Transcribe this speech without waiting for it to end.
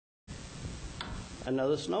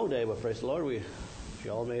another snow day, but praise the Lord, we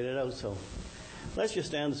all made it out. So let's just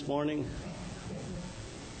stand this morning.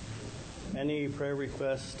 Any prayer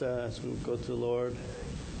request as we go to the Lord?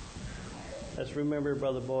 Let's remember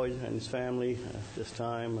Brother Boyd and his family at this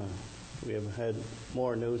time. We have had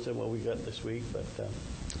more news than what we got this week, but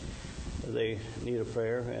they need a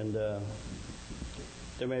prayer, and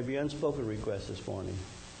there may be unspoken requests this morning.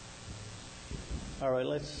 All right,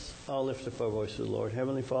 let's all lift up our voice to the Lord.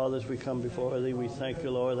 Heavenly Father, as we come before Thee, we thank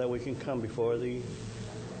You, Lord, that we can come before Thee.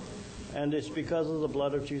 And it's because of the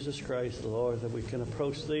blood of Jesus Christ, Lord, that we can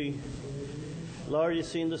approach Thee. Lord, You've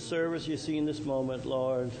seen the service, You've seen this moment,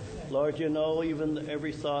 Lord. Lord, You know even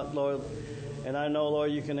every thought, Lord. And I know,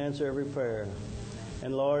 Lord, You can answer every prayer.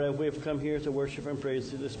 And Lord, as we've come here to worship and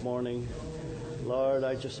praise You this morning, Lord,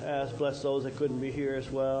 I just ask, bless those that couldn't be here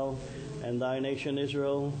as well, and Thy nation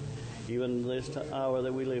Israel, even this hour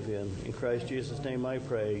that we live in. In Christ Jesus' name I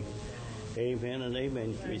pray. Amen and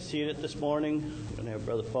amen. Be seated this morning. We're going to have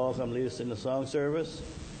Brother Paul come lead us in the song service.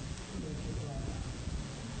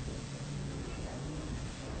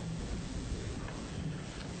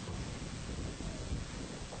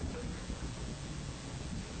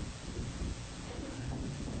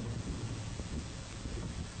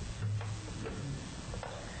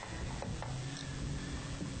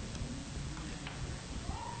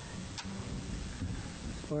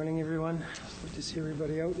 Morning, everyone. Good to see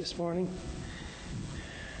everybody out this morning.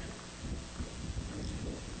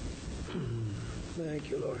 Thank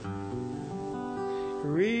You, Lord.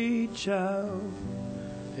 Reach out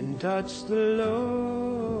and touch the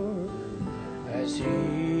Lord as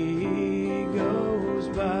He goes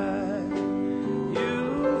by.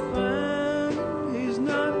 You'll find He's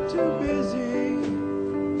not too busy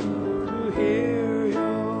to hear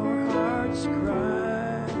your heart's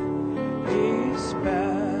cry. He's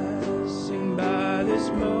passing by this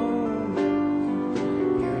moment.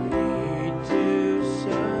 You need to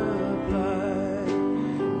supply.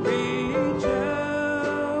 Reach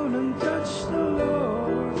out and touch the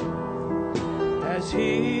Lord as He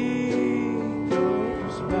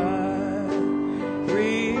goes by.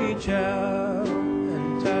 Reach out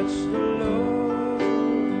and touch the Lord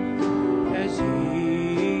as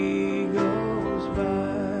He goes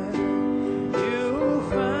by. You'll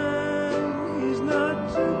find He's not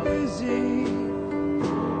too busy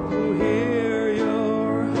to hear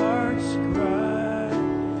your heart's cry.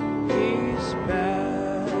 He's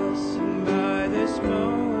passing by this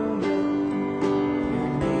moment. You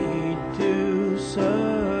need to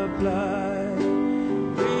supply.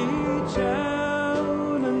 Reach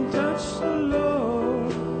out and touch the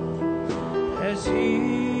Lord as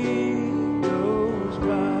He goes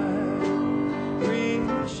by.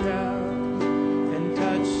 Reach out and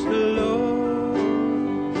touch the Lord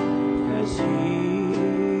as He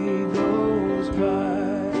goes by.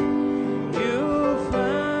 You'll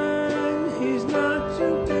find He's not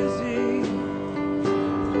too busy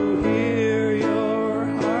to hear your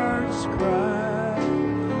heart's cry.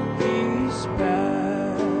 He's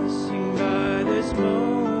passing by this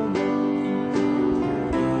moment.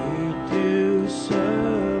 You need to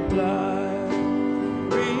supply.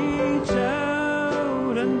 Reach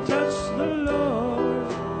out and touch the Lord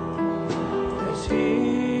as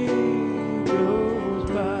He goes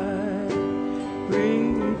by.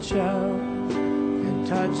 Reach out and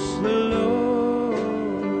touch the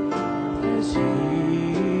Lord as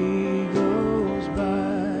He goes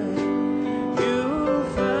by. You'll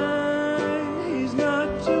find He's not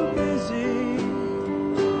too busy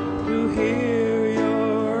to hear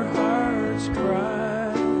your heart's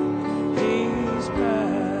cry. He's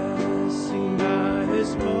passing by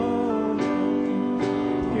this moment.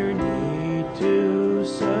 You need to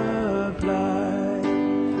supply.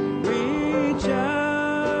 Reach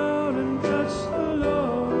out and touch the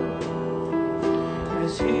Lord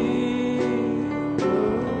as He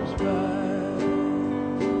goes by.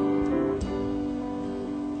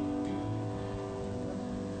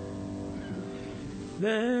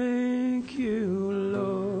 Thank You,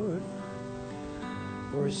 Lord,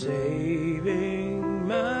 for saving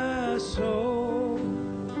my soul.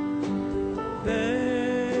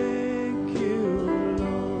 Thank You,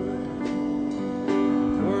 Lord,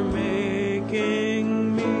 for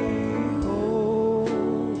making me whole.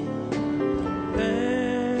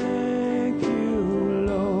 Thank You,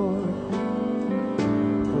 Lord,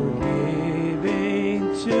 for giving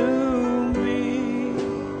to me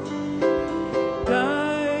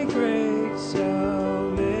Thy great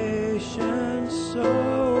salvation, so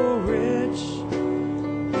rich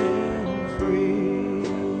and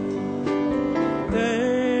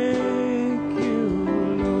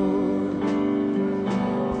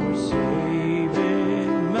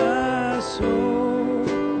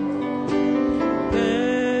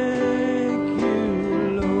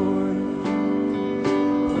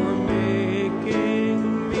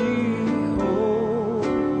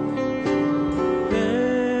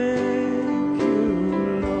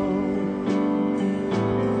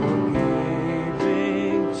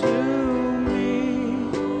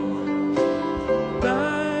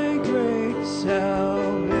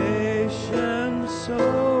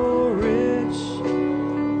so rich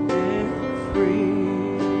and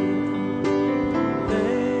free.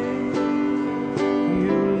 Thank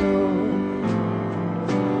you, Lord,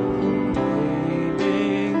 for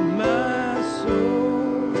saving my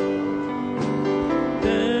soul.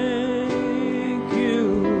 Thank you,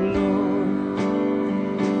 Lord,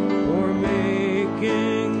 for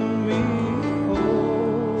making me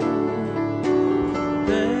whole.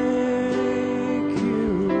 Thank you,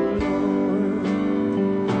 Lord,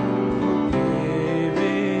 for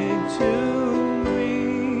giving to me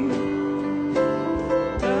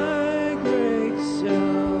thy great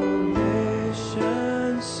salvation,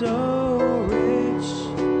 so rich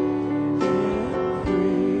and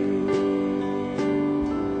free.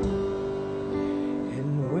 And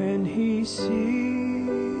when he sees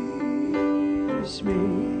me,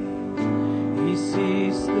 he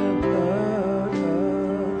sees the blood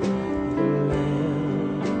of the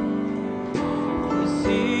Lamb. He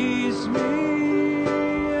sees me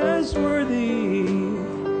as worthy,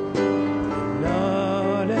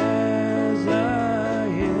 not as I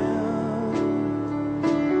am.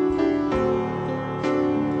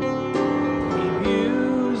 He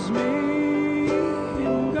views me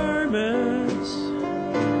in garments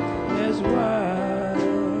as white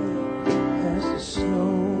as the snow.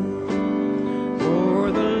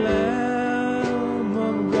 For the Lamb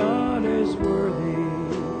of God is worthy,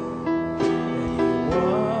 and he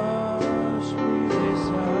washed me this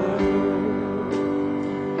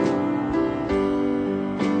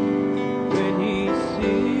when he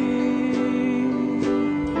sees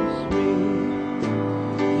me,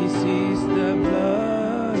 he sees the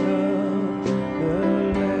blood of the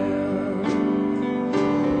Lamb.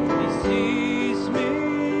 He sees me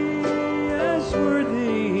as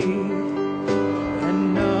worthy, and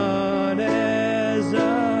not as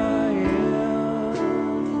I am.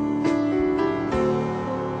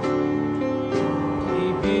 He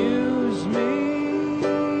views me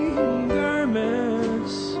in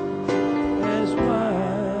garments as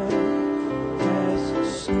white as the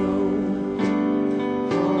snow.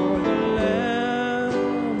 For the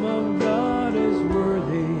Lamb of God is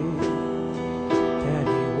worthy, and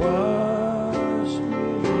he washed me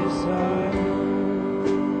this I know.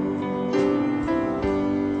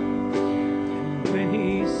 And when he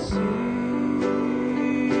sees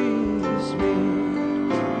me,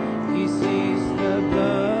 he sees the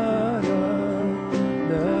blood of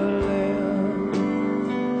the Lamb.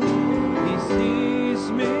 He sees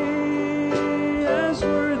me as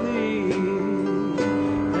worthy,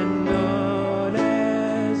 and not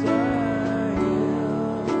as I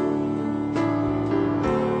am.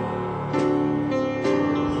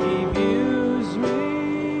 He views me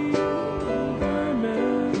in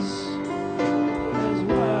garments as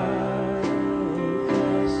white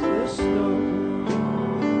as the snow.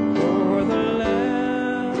 For the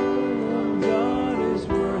Lamb of God is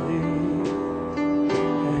worthy,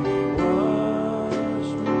 and he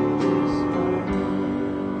washed me this I know.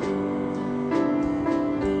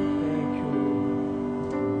 Thank you,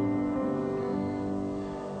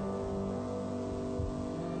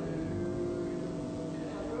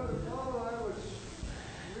 Brother Paul, I was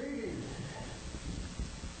reading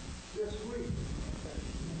this week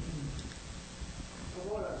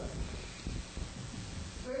about a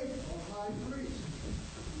faithful high priest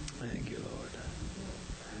Thank you, Lord.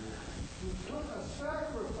 who took a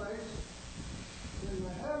sacrifice in the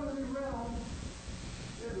heavenly realm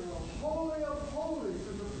into the Holy of Holies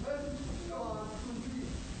in the presence of God through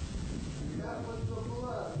Jesus. And that was the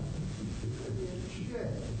blood that he had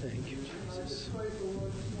shed. Thank you, I Jesus. just praise the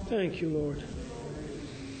Lord this morning. Thank you, Lord.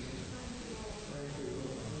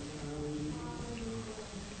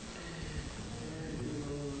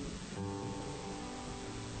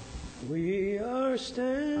 We are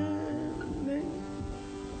standing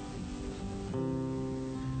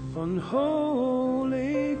on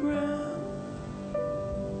holy ground,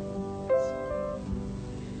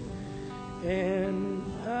 and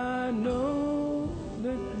I know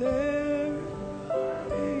that there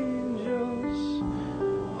are angels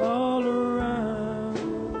all around.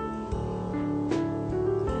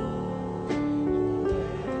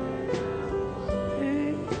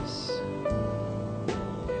 Yes,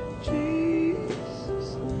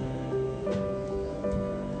 Jesus.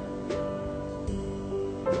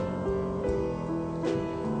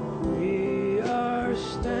 We are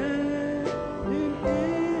standing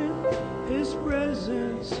in His presence.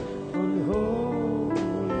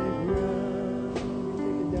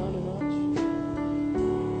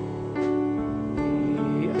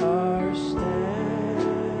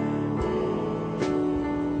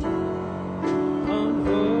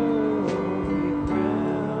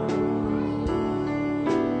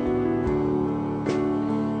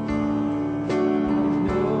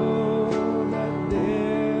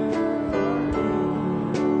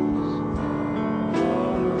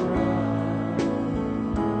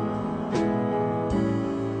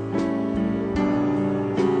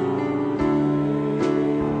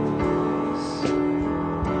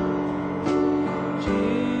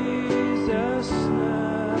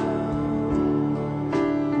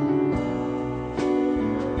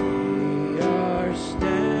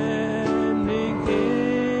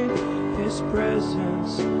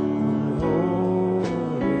 presence on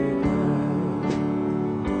holy ground.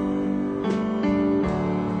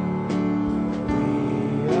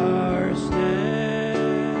 We are standing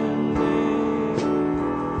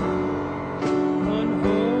on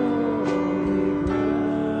holy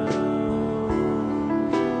ground.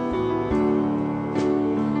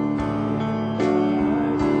 I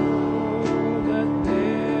know that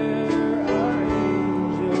there are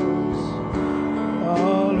angels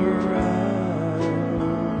all around.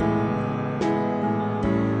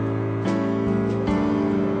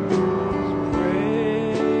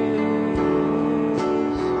 Praise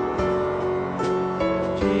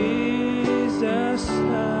Jesus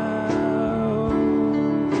now.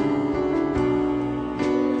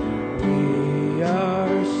 We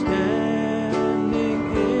are standing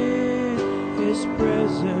in His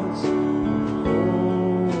presence.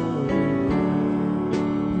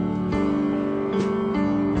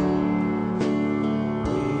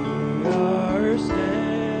 We are standing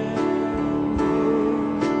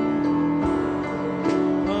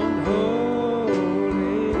on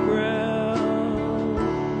holy ground,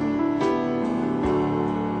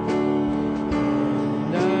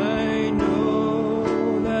 and I know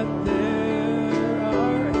that there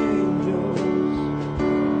are angels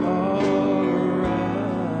all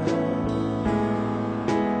around.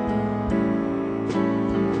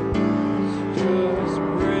 Just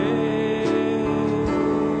praise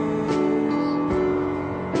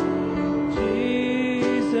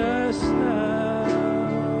Jesus now.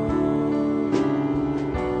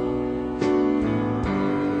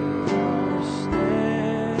 We are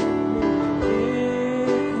standing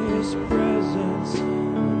in His presence.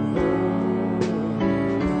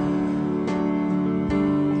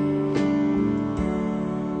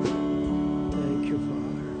 Thank you, Father. Thank you,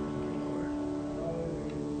 Lord.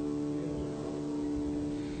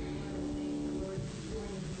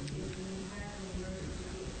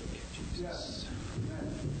 Jesus.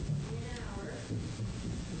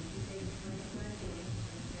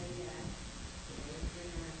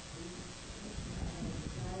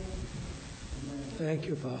 Thank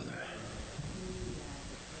you, Father.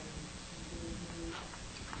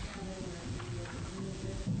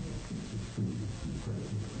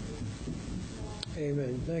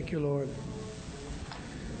 Amen. Thank you, Lord.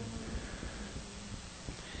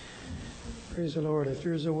 Praise the Lord. If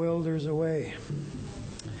there's a will, there's a way.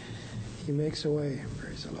 He makes a way.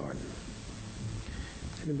 Praise the Lord.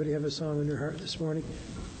 Anybody have a song in your heart this morning?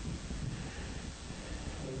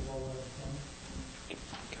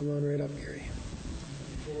 Come on right up, Gary.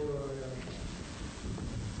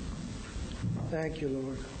 Thank you,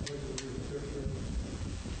 Lord.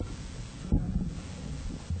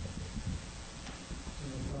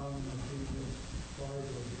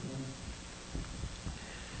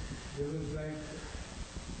 Give thanks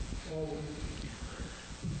always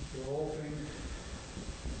for all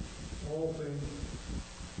things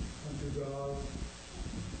unto God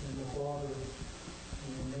and the Father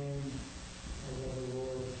in the name of our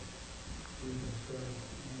Lord Jesus Christ.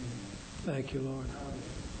 Amen. Thank you, Lord.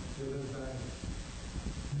 Give thanks.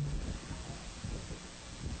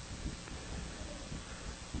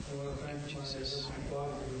 I want to thank my Jesus. Heavenly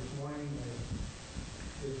Father this morning.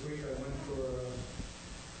 This week I went for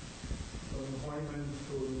an appointment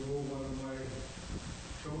to remove one of my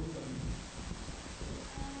tooth.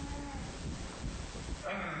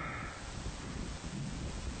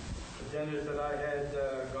 The dentist that I had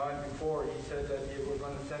gone before, he said that he was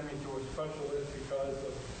going to send me to a specialist because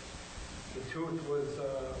the tooth was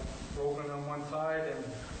broken on one side, and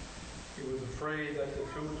he was afraid that the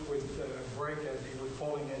tooth would break as he was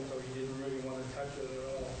pulling it, so he didn't really want to touch it at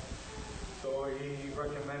all. So he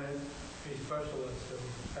recommended a specialist to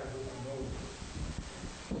have it removed.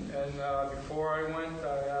 And before I went, I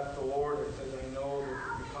asked the Lord, I said, I know there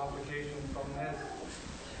could be complications from this.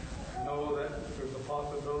 I know that there's a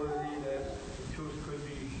possibility that the tooth could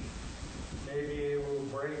be maybe able to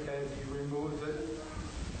break as he removes it.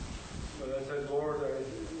 But I said, Lord,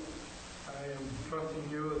 I am trusting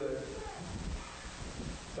you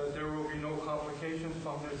that there will be no complications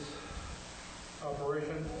from this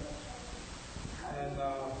operation. And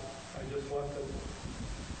I just left it.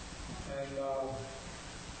 And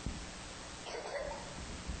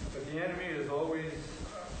but the enemy is always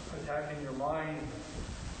attacking your mind.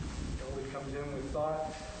 He always comes in with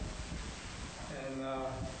thoughts. And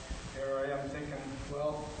here I am thinking,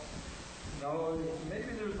 well,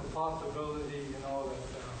 maybe there's a possibility, that I'll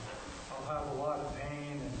have a lot of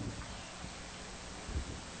pain. And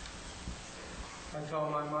that's how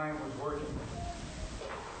my mind was working.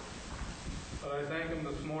 But I thank him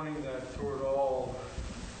this morning that through it all,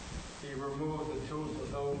 He removed the tooth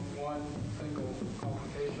without one single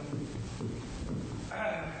complication.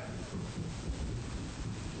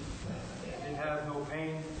 Didn't have no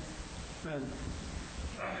pain. Amen.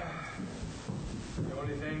 The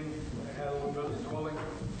only thing, I had a little bit of swelling.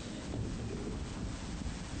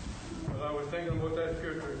 But I was thinking about that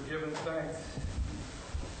scripture, giving thanks.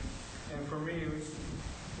 And for me,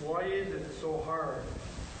 why is it so hard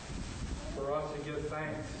for us to give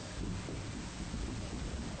thanks?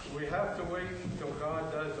 We have to wait until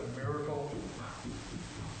God does a miracle.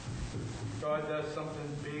 God does something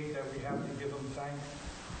big that we have to give him thanks.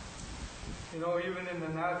 You know, even in the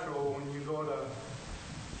natural, when you go to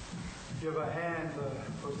give a hand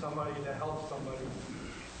for somebody to help somebody,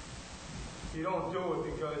 you don't do it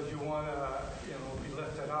because you want to, be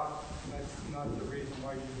lifted up. That's not the reason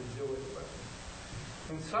why you would do it. But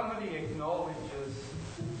when somebody acknowledges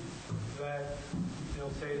that,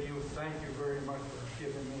 they'll say to you, "Thank you very much for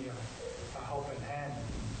giving me a helping hand."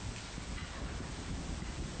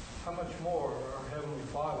 How much more our Heavenly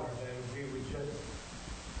Father that if we would just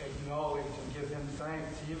acknowledge and give him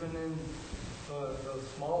thanks, even in the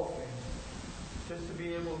small things. Just to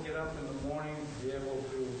be able to get up in the morning, be able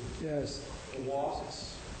to walk,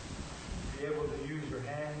 be able to use your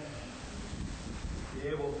hands, be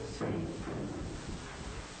able to see.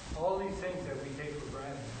 All these things that we take for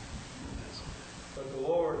granted. But the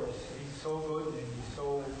Lord, he's so good and he's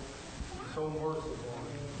so merciful.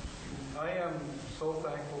 I am so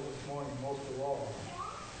thankful this morning, most of all,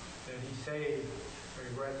 that he saved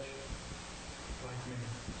a wretch like me.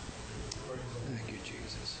 Praise the Lord. Thank you,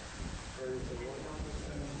 Jesus. Praise the Lord.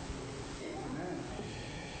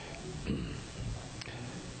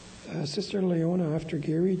 Amen. Sister Leona, after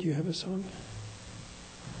Gary, do you have a song?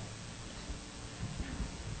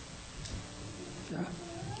 Yeah,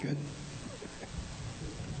 good.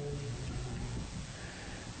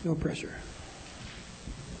 No pressure.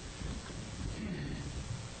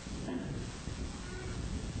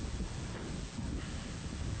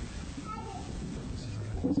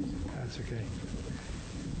 That's okay.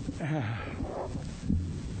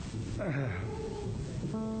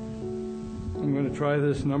 I'm going to try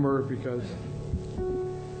this number because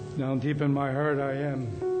down deep in my heart I am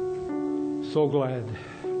so glad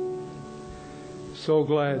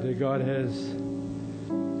that God has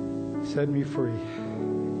set me free.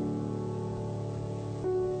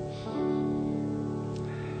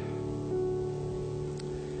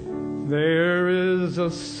 There is a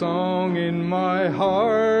song in my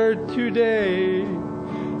heart today,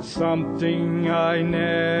 something I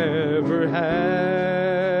never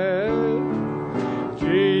had.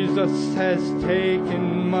 Jesus has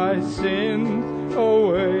taken my sins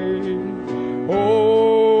away.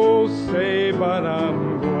 Oh, say, but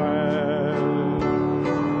I'm glad.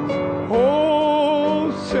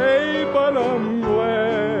 Oh, say, but I'm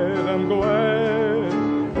glad, I'm glad.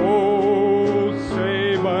 Oh,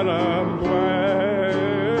 say, but I'm glad.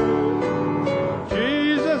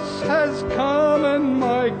 Jesus has come and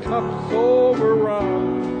my cup's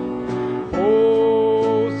overrun.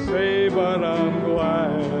 Oh, say, but I'm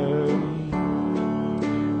glad.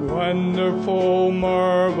 Wonderful,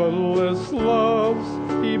 marvelous loves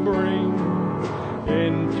he brings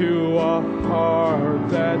into a heart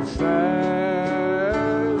that's sad.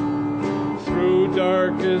 Through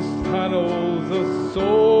darkest tunnels the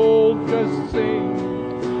soul just sings.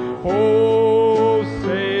 Oh,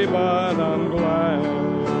 say, but I'm glad.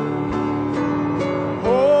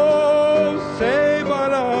 Oh, say,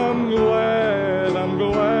 but I'm glad, I'm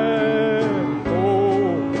glad.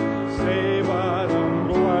 Oh, say, but I'm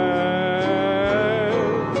glad.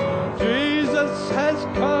 Jesus has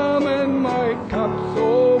come and my cup's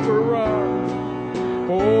overrun.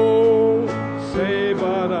 Oh, say,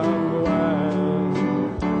 but I'm glad.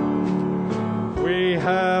 We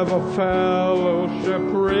have a fellowship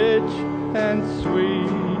rich and sweet,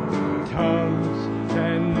 tongues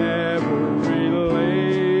can never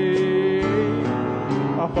relate.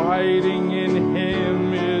 Abiding in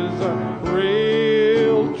him is a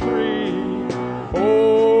real treat.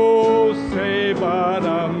 Oh, say, but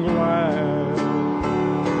I'm glad.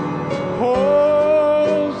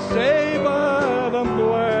 Oh, say, but I'm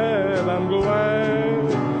glad, I'm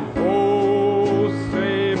glad. Oh,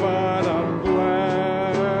 say, but I'm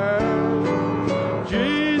glad.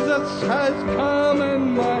 Jesus has come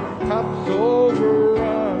and my cup's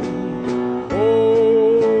overrun.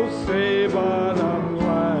 Oh, say, but I'm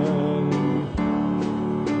glad.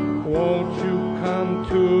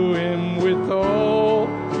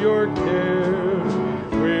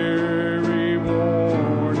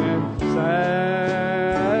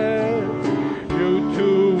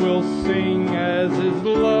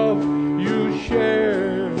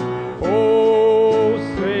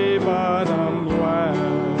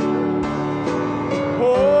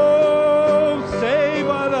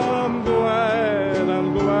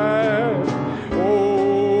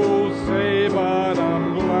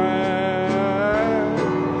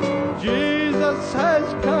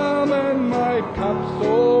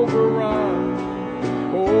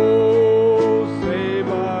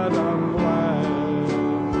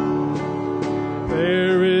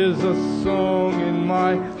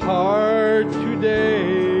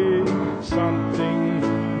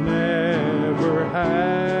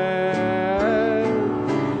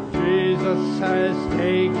 Jesus has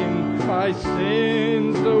taken my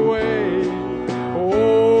sins away.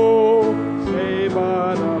 Oh, say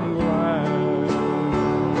but I'm glad.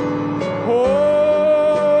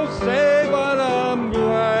 Oh, say but I'm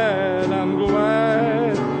glad, I'm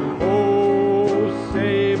glad. Oh,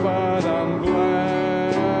 say but I'm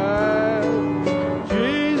glad.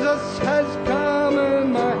 Jesus has come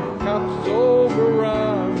and my cup's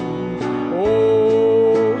overrun.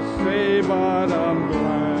 Oh, say but I'm glad.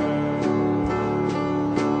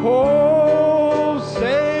 Oh,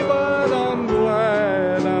 say but I'm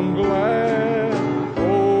glad, I'm glad.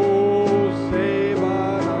 Oh, say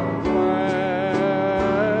but I'm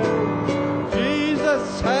glad.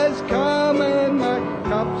 Jesus has come and my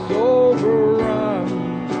cup's overrun.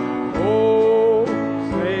 Oh,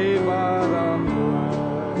 say but I'm glad.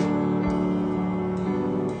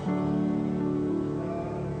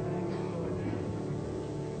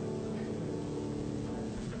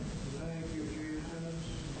 Thank you, Jesus.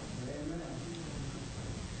 Amen.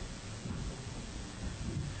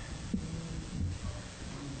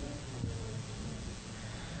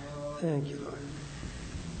 Thank you, Lord.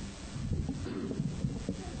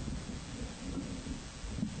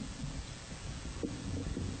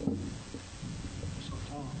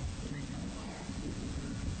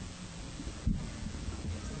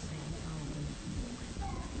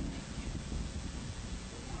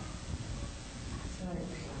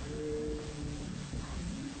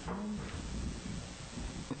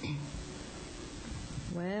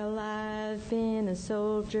 Well, I've been a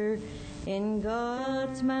soldier in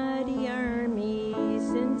God's mighty army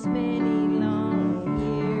since many long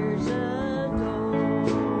years ago.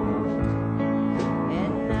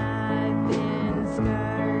 And I've been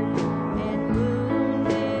scarred and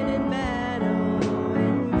wounded in battle,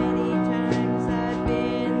 and many times I've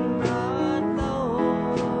been brought low.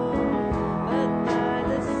 But by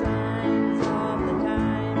the signs of the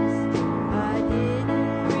times, I didn't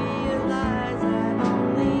realize I've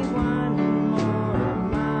only one more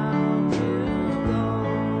mile to go.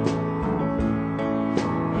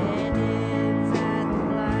 And it's at the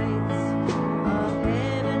lights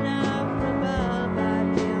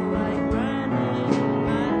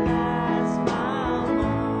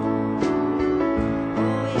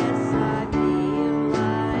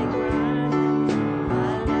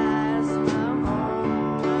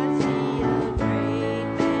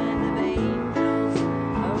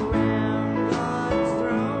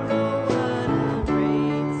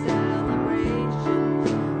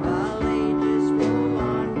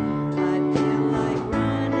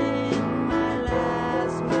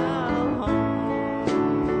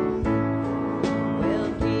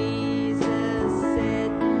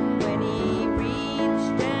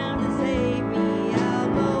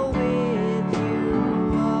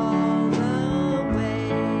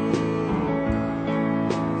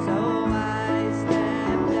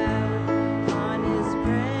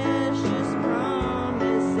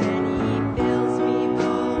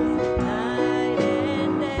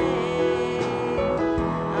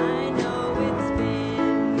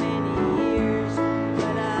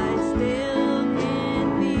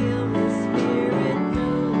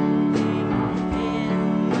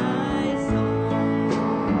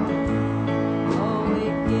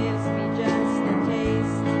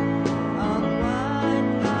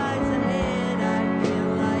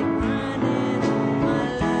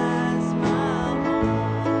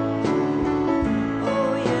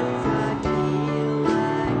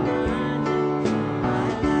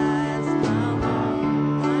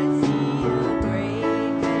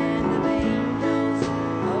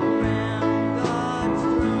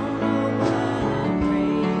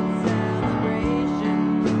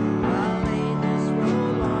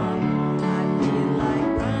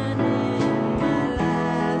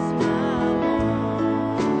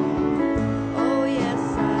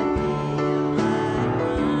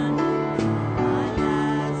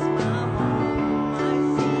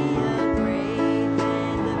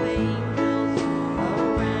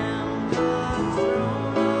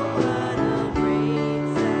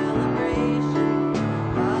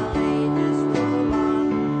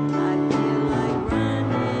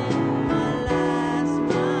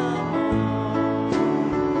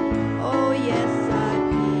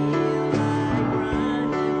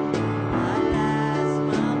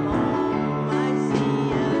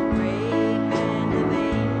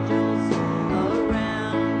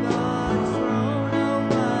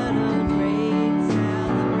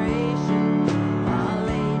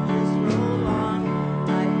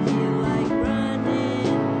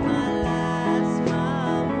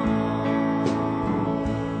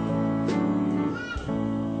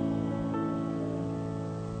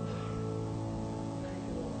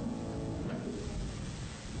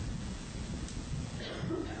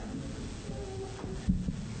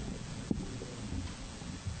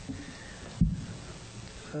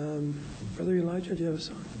Brother Elijah, do you have a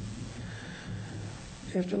song?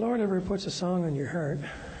 If the Lord ever puts a song on your heart,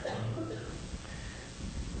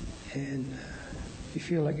 and you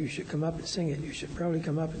feel like you should come up and sing it, you should probably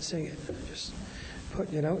come up and sing it. Just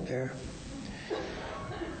putting it out there.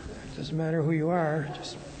 It doesn't matter who you are,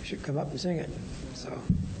 just you should come up and sing it. So,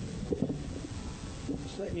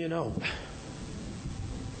 just letting you know.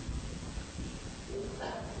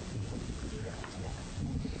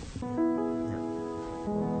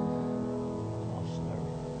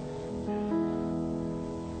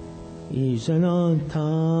 He's an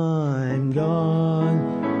on-time God.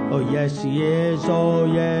 Oh yes he is, oh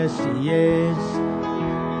yes he is.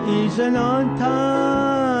 He's an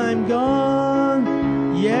on-time God.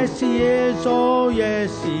 Yes he is, oh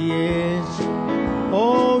yes he is.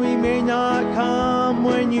 Oh, he may not come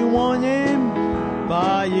when you want him,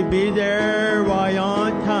 but he'll be there right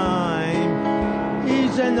on time.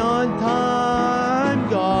 He's an on-time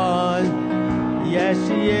God. Yes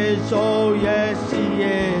he is, oh yes he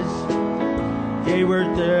is. They were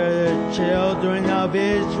the children of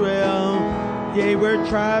Israel. They were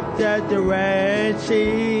trapped at the Red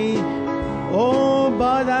Sea. Oh,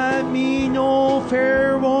 but that mean old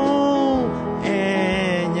Pharaoh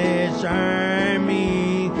and his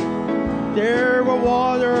army. There was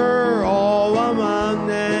water all around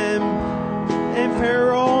them, and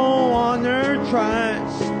Pharaoh on their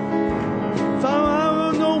tracks. From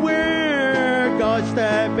out of nowhere, God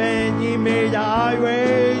stepped in, he made a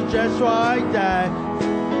highway just like that.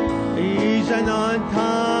 He's an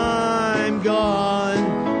on-time God.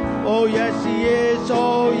 Oh yes he is,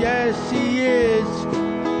 oh yes he is.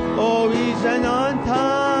 Oh, he's an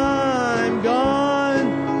on-time God.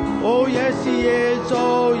 Oh yes he is,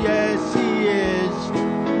 oh yes he is.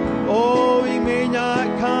 Oh, he may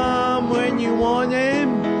not come when you want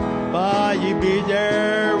him, but he'll be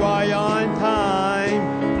there right on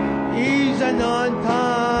time. He's an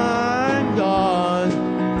on-time God.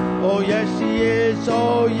 Oh yes he is,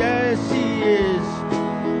 oh yes he is.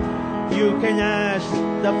 You can ask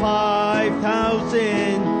the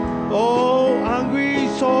 5,000, oh hungry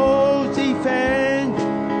souls he fed.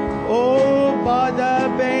 Oh, by the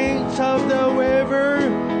banks of the river,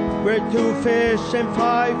 with 2 fish and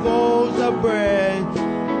 5 loaves of bread.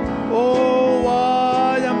 Oh,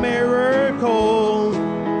 what a miracle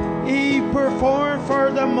he performed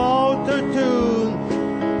for the multitude.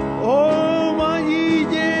 Oh, what he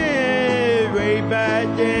did way back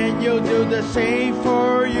then, you'll do the same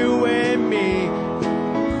for you and me.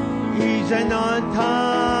 He's an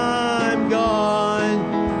on-time God.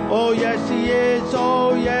 Oh yes he is,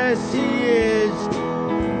 oh yes he is.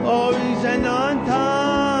 Oh, he's an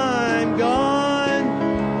on-time God.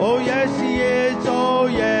 Oh yes he is, oh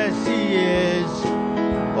yes he is.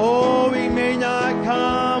 Oh, he may not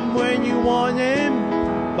come when you want him,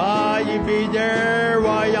 but he'll be there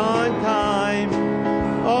right on time.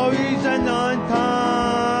 Oh, he's an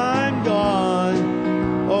on-time God.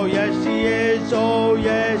 Oh yes he is, oh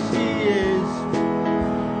yes he is.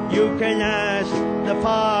 You can ask the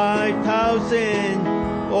 5,000,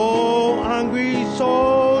 oh hungry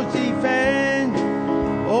souls he fed.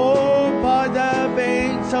 Oh, by the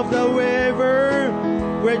banks of the river,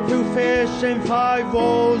 with 2 fish and 5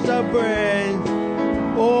 loaves of bread.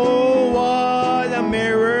 Oh, what a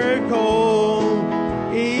miracle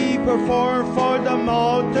he performed for the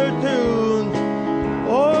multitude.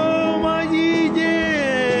 Oh, what he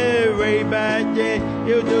did way back then,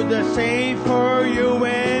 he'll do the same for you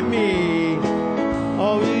and me.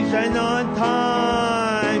 Oh, he's an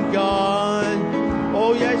on-time God.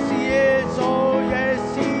 Oh yes he is, oh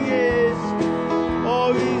yes he is.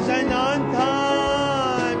 Oh, he's an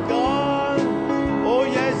on-time God. Oh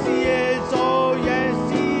yes he is, oh yes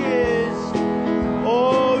he is.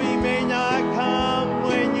 Oh, he may not come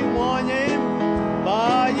when you want him,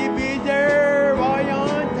 but he'll be there right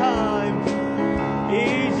on time.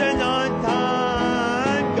 He's an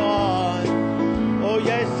on-time God.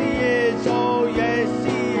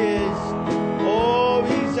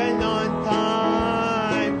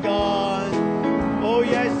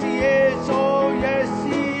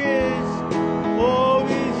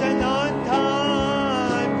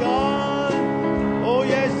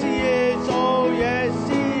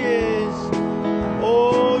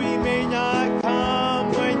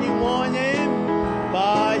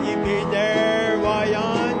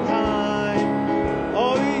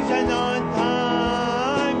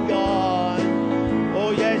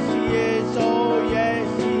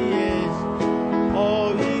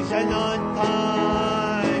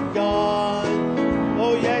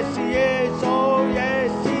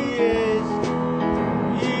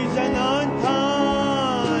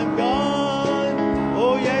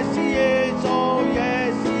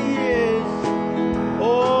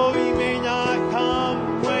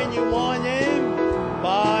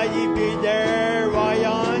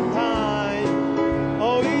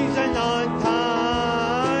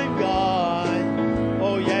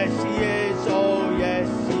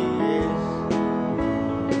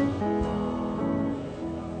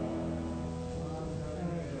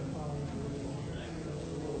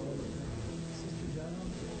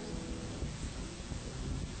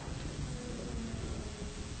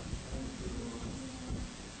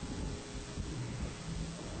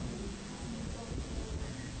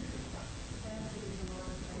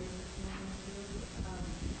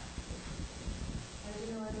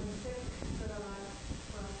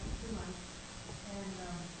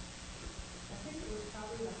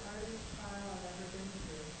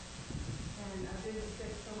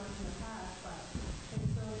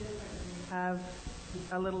 have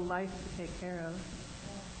a little life to take care of,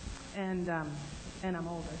 and I'm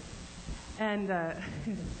older, and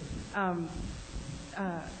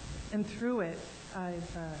and through it,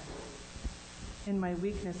 in my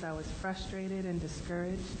weakness, I was frustrated and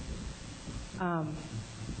discouraged.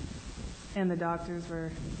 And the doctors were,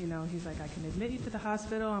 he's like, I can admit you to the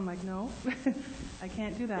hospital. I'm like, no, I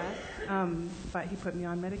can't do that. But he put me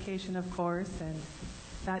on medication, of course, and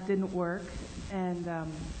that didn't work. And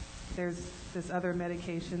there's this other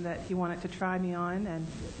medication that he wanted to try me on, and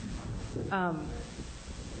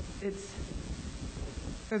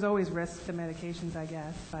there's always risk to medications, I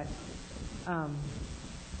guess, but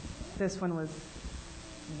this one was,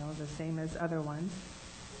 the same as other ones.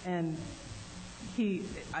 And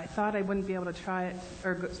I thought I wouldn't be able to try it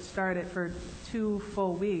or start it for 2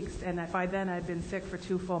 full weeks, and by then I'd been sick for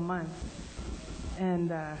 2 full months.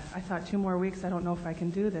 And I thought 2 more weeks, I don't know if I can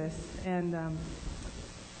do this. And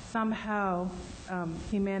somehow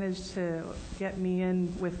he managed to get me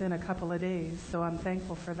in within a couple of days, so I'm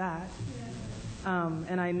thankful for that.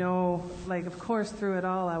 And I know, of course, through it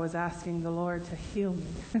all, I was asking the Lord to heal me.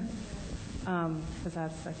 Because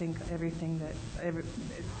that's, I think, everything that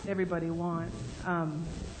everybody wants.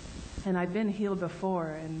 And I've been healed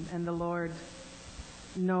before, and the Lord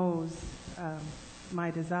knows my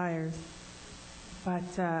desires.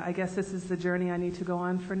 But I guess this is the journey I need to go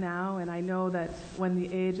on for now, and I know that when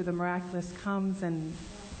the age of the miraculous comes and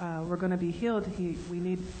we're going to be healed, we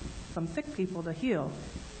need some sick people to heal.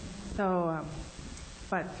 So,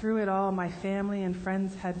 but through it all, my family and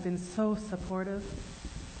friends had been so supportive.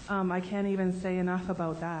 I can't even say enough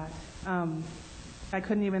about that. I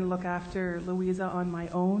couldn't even look after Louisa on my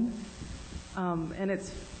own. And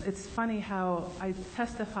it's funny how I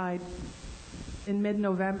testified in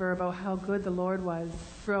mid-November about how good the Lord was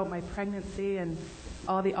throughout my pregnancy and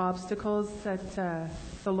all the obstacles that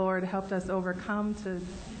the Lord helped us overcome to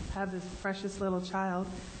have this precious little child.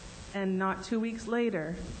 And not 2 weeks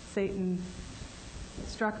later, Satan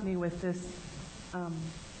struck me with this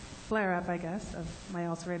flare-up, I guess, of my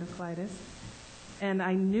ulcerative colitis. And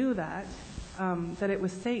I knew that it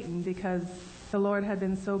was Satan, because the Lord had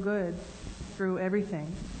been so good through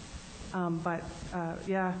everything. I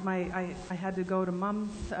had to go to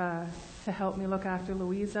Mom's to help me look after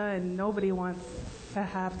Louisa, and nobody wants to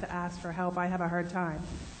have to ask for help. I have a hard time.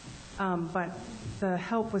 But the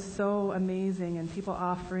help was so amazing, and people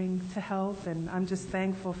offering to help, and I'm just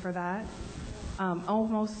thankful for that.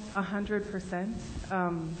 Almost 100%.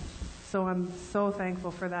 So I'm so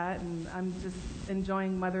thankful for that, and I'm just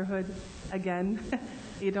enjoying motherhood again.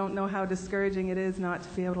 You don't know how discouraging it is not to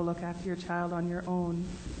be able to look after your child on your own,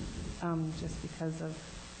 just because of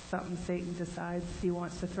something Satan decides he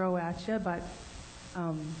wants to throw at you. But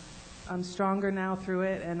I'm stronger now through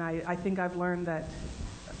it, and I think I've learned that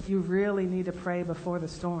you really need to pray before the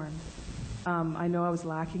storm. I know I was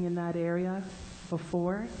lacking in that area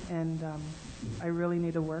before, and I really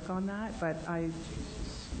need to work on that, but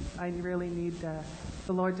I really need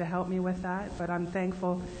the Lord to help me with that. But I'm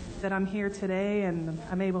thankful that I'm here today and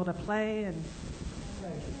I'm able to play, and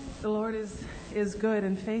the Lord is good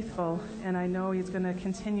and faithful, and I know He's going to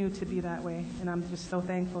continue to be that way, and I'm just so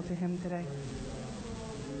thankful to Him today.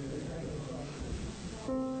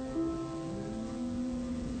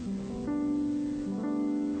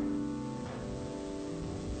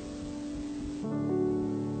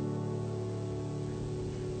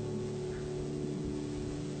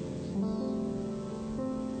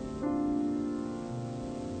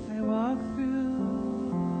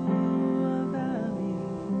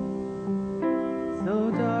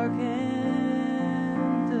 So dark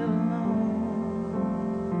and alone,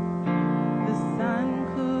 the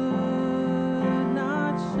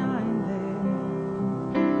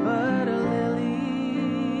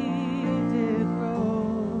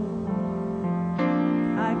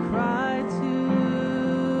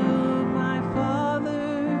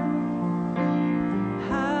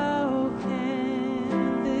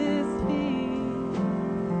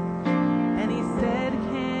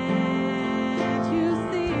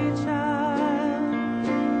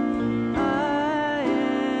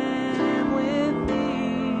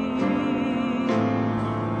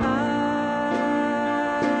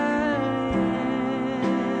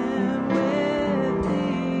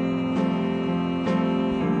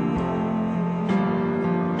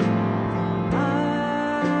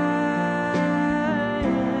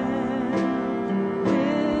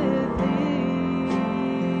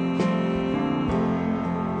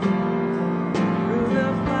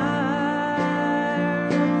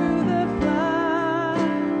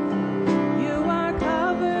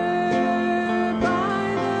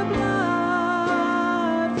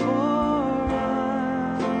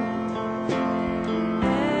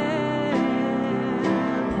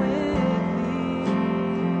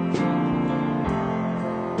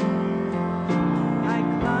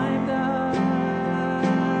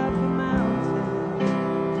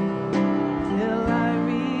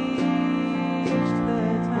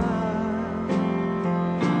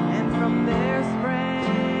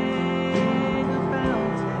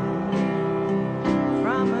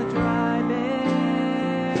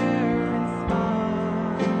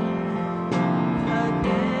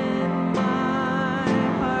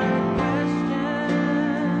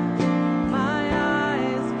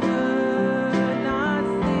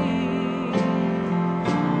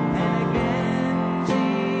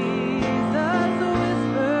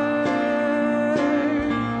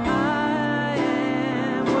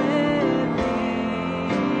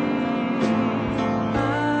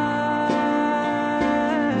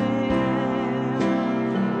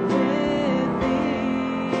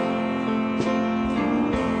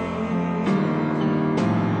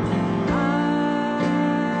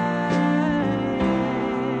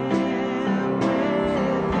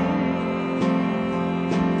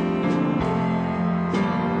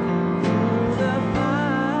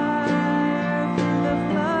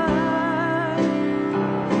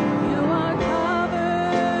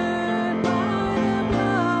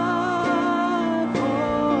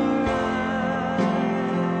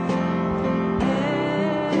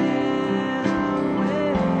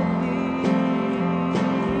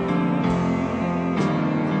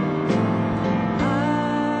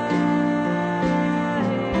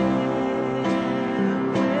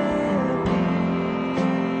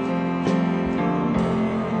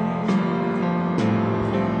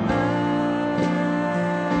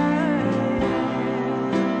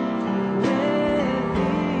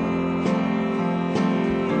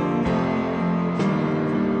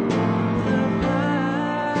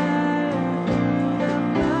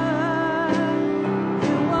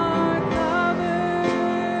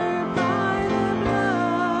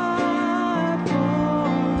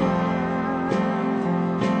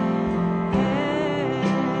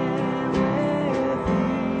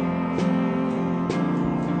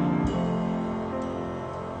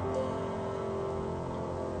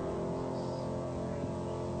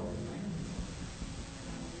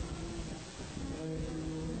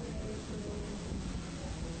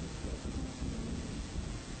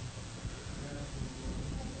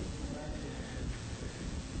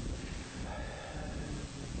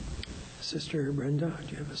Sister Brenda,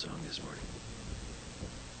 do you have a song this morning?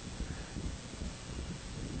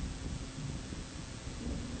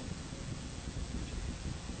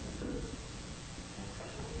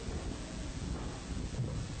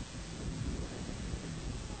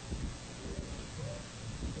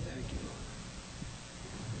 Thank you, Lord.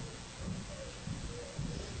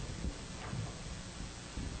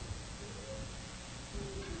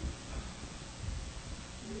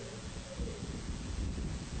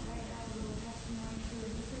 I have a little testimony too.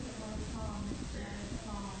 This isn't one song, it's a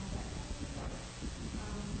song,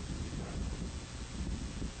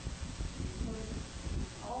 but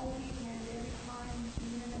all weekend, every time,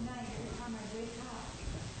 even in the night, every time I wake up,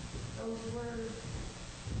 those words,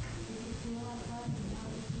 if you feel like loving,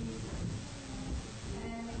 love Jesus.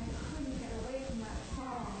 And I couldn't get away from that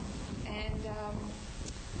song. And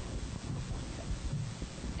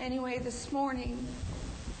anyway, this morning,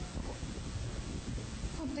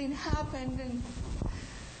 something happened and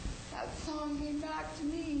that song came back to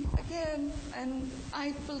me again, and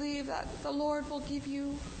I believe that the Lord will give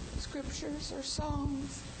you scriptures or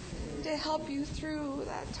songs to help you through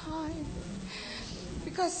that time,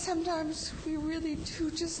 because sometimes we really do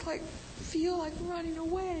just like feel like running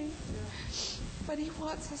away, but He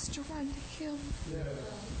wants us to run to Him.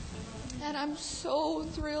 And I'm so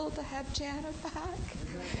thrilled to have Jana back.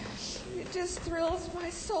 It just thrills my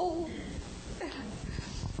soul.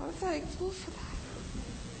 I'm thankful for that.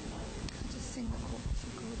 I'll just sing the chorus,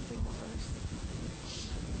 sing the verse.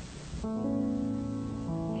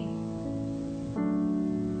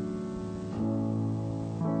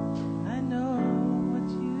 I know what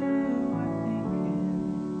you are thinking,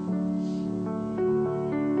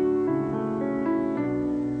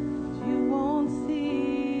 but you won't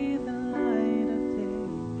see the light of day.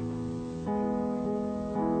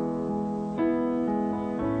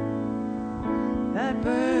 That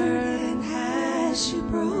burden has you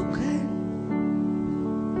broken.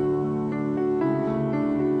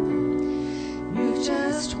 You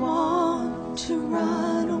just want to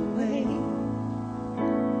run away.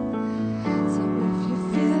 So if you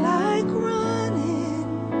feel like running,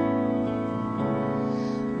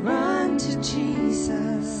 run to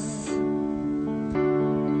Jesus.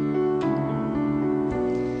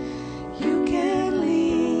 You can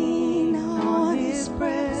lean on His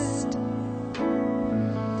breast.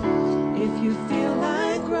 If you feel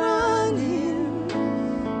like running,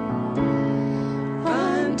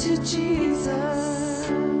 run to Jesus.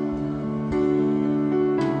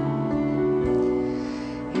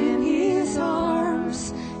 In His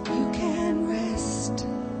arms you can rest.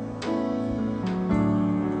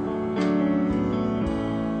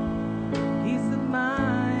 Peace of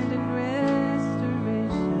mind and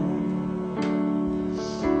restoration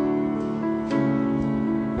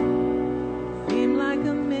seem like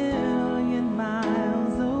a million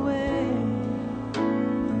miles away.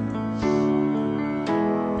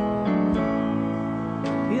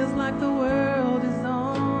 Feels like the world is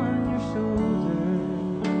on your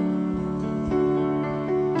shoulders,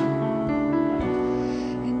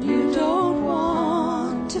 and you don't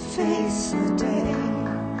want to face the day.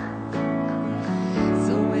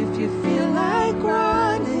 So if you feel like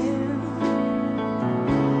running,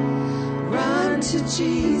 run to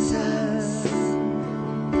Jesus.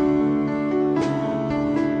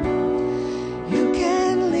 You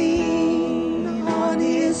can lean on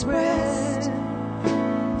His breast.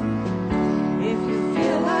 If you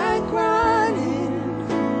feel like running,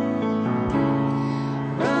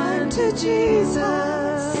 run to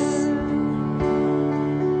Jesus.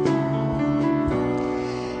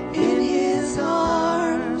 In His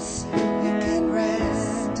arms you can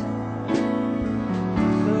rest.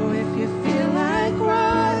 So if you feel like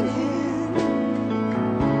running,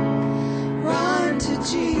 run to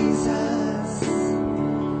Jesus.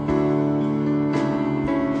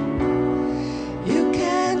 You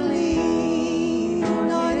can lean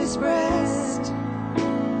on His breast.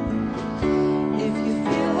 If you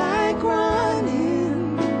feel like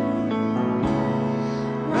running,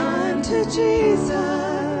 run to Jesus.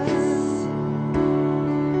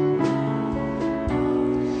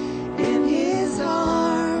 In His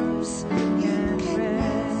arms you can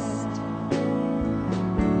rest.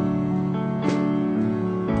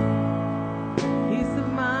 Peace of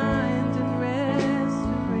mind and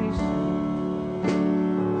restoration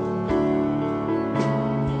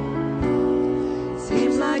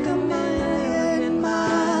seems like a million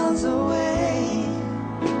miles away.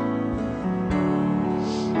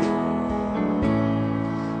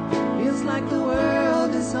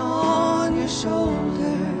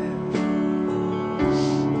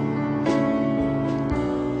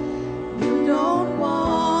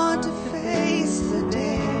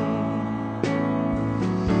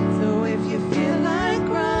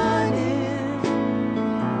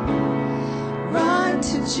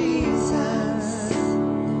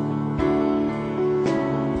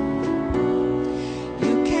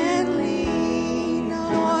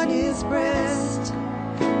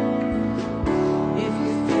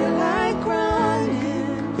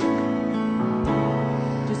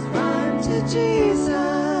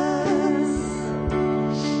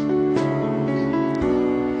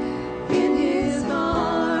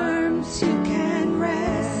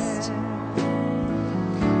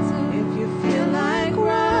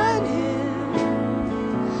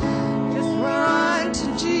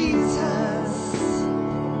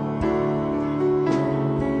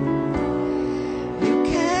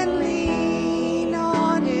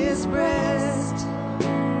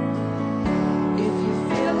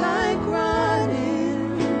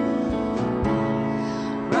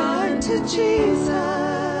 to Jesus.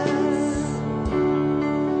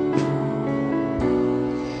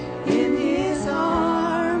 In His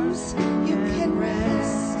arms you can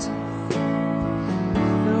rest.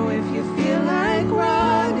 So if you feel like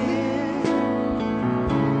running,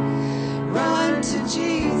 run to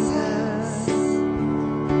Jesus.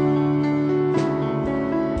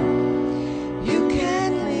 You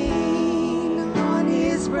can lean on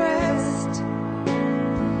His breast.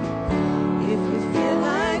 If you feel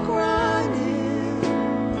like running,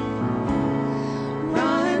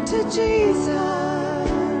 run to Jesus.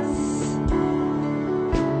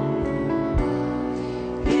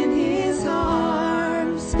 In His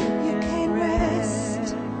arms you can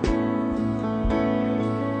rest.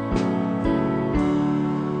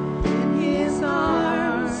 In His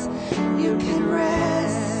arms you can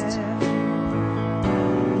rest.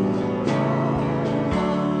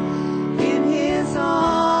 In His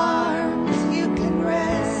arms you can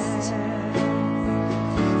rest.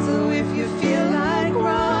 So if you feel like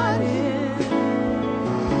running,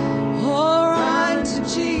 oh, run to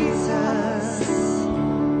Jesus.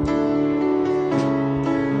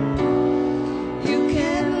 You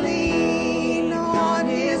can lean on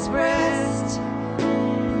His breast. So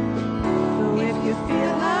if you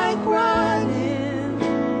feel like running,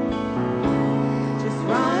 just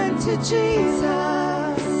run to Jesus.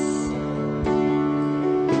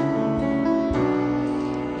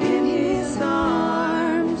 In His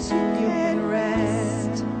arms you can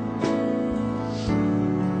rest.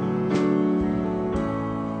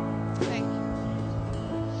 Thank you.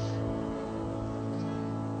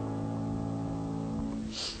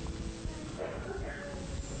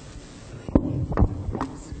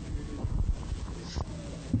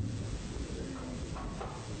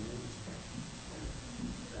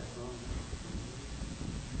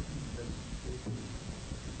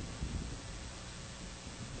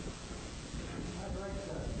 I'd like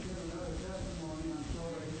to give another testimony. I'm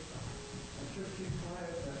sorry. I should keep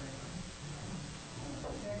quiet there.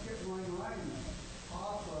 I can't get my mind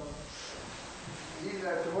off of He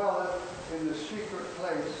that dwelleth in the secret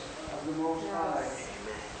place of the Most High.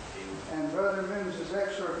 And Brother Mims'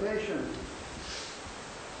 exhortation,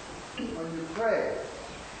 when you pray,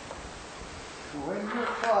 go in your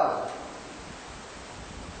closet,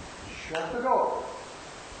 shut the door,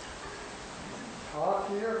 talk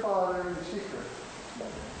to your Father in secret.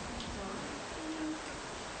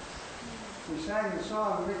 We sang the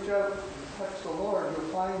song, Reach Out and Touch the Lord. You'll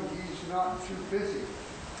find He's not too busy.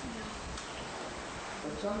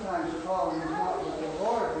 But sometimes the problem is not with the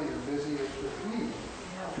Lord being busy, it's with me.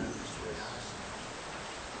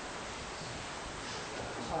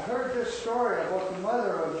 I heard this story about the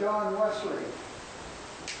mother of John Wesley.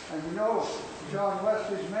 And you know, John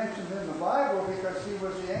Wesley's mentioned in the Bible because he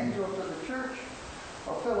was the angel to the church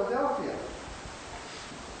of Philadelphia.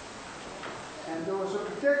 And there was a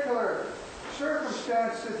particular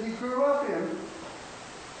circumstance that he grew up in.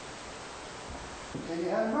 And he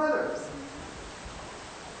had a mother.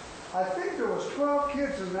 I think there was 12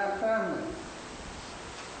 kids in that family.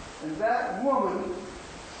 And that woman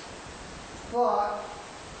thought,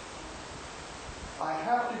 I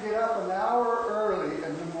have to get up an hour early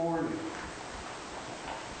in the morning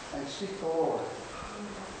and seek the Lord.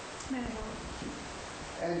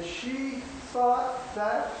 And she thought,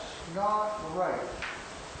 that's not right.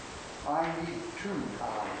 I need 2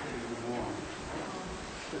 hours in the morning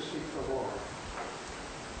to seek the Lord.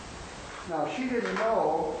 Now, she didn't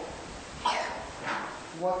know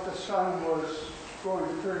what the son was going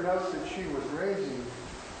to turn out that she was raising,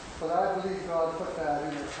 but I believe God put that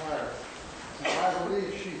in her heart. And I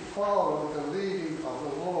believe she followed the leading of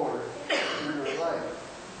the Lord in her life,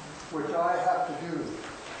 which I have to do.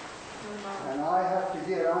 And I have to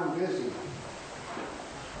get on busy.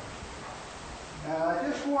 And I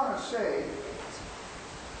just want to say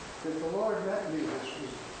that the Lord met me this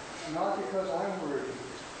week, not because I'm worthy,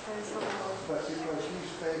 but because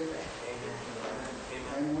He's faithful.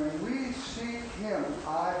 And when we seek Him,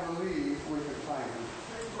 I believe we can find Him.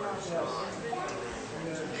 I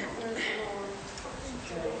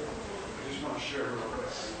just want to share real quick,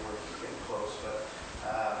 I know we're getting close, but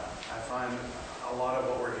I find a lot of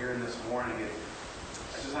what we're hearing this morning,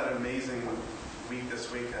 I just had an amazing week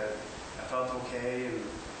this week. I felt okay, and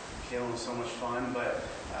Kaylin was so much fun, but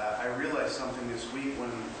I realized something this week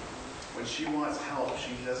when she wants help,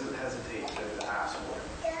 she doesn't hesitate to ask for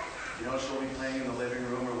it. You know, she'll be playing in the living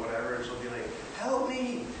room or whatever, and she'll be like, help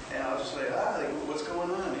me! And I'll just like, what's going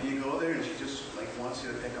on? And you go there, and she just like wants you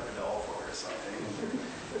to pick up a doll for her or something.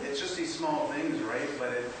 It's just these small things, right?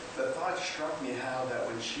 But the thought struck me how that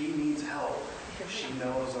when she needs help, she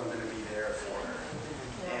knows I'm going to be there for her.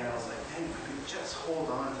 And I was like, man, if we could just hold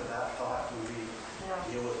on to that thought when we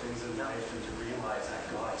deal with things in life and to realize that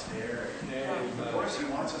God's there. Of course, He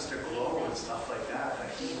wants us to grow and stuff like that, but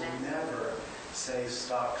He will never say,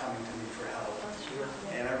 stop coming to me for help.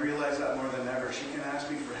 And I realize that more than ever. She can ask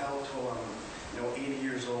me for help till I'm 80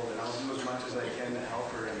 years old, and I'll do as much as I can to help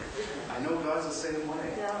her. And I know God's the same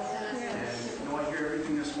way. And I hear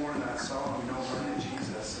everything this morning, that song, run to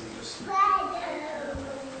Jesus, and just...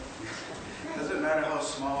 It doesn't matter how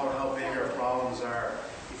small or how big our problems are.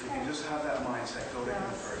 If we can just have that mindset, go to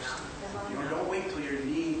Him first. Don't wait till you're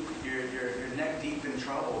neck deep in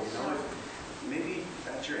trouble. Maybe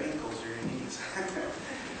that's your ankles or your knees.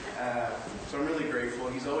 So I'm really grateful.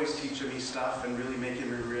 He's always teaching me stuff and really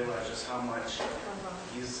making me realize just how much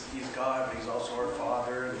He's God, but He's also our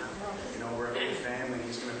Father. And, we're a big family, and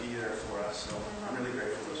He's going to be there for us. So I'm really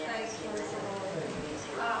grateful this morning.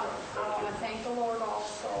 I want to thank the Lord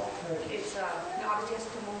also. It's not a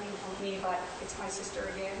testimony of me, but it's my sister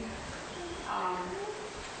again.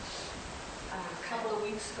 A couple of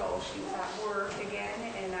weeks ago, she was at work again,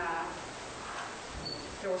 and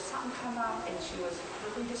there was something come up, and she was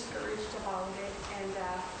really discouraged about it, and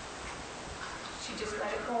she just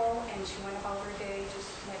let it go, and she went about her day just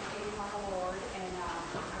meditating on the Lord and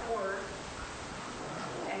at work.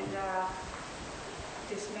 And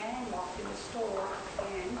this man walked in the store,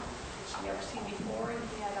 and she'd never seen before, and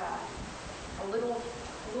he had a little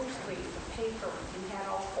loose leaf of paper, and he had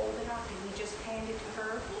all folded up, and he just handed it to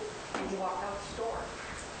her, and he walked out the store.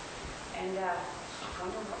 And I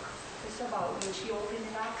wondered what this is about. When she opened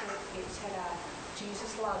it up, it said,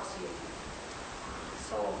 Jesus loves you.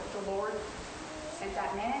 So the Lord sent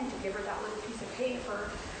that man to give her that little piece of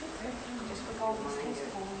paper, just with all these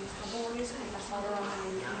testimonies. The Lord is with us all around,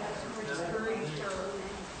 and He hasn't discouraged her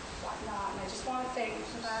and whatnot. And I just want to thank Him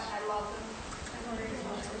for that. I love Him.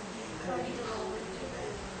 Thank you, Lord.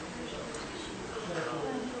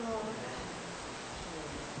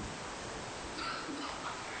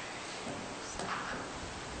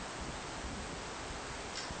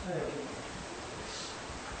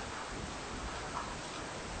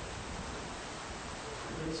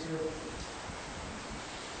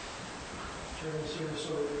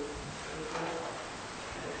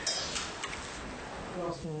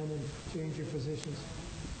 Stand and change your positions.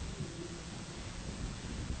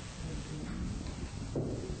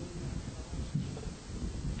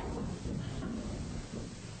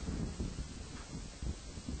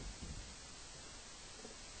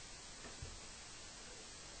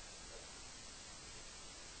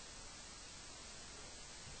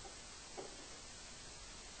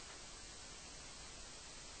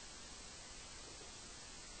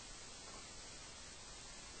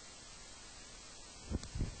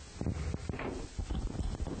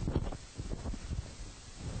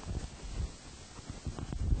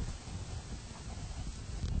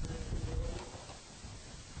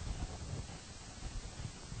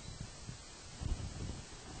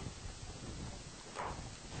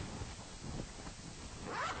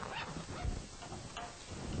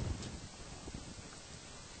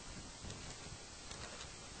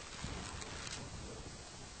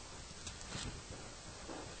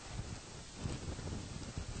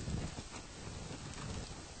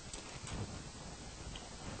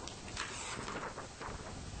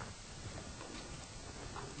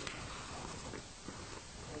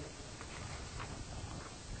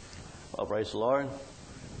 Well, praise the Lord.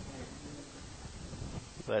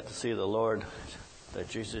 Glad to see the Lord, that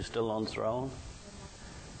Jesus is still on the throne,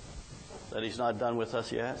 that He's not done with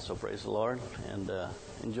us yet, so praise the Lord. And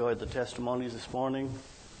enjoyed the testimonies this morning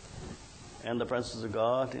and the presence of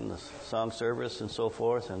God in the song service and so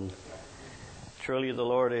forth. And truly the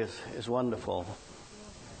Lord is wonderful.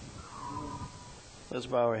 Let's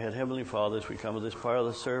bow our head. Heavenly Father, as we come to this part of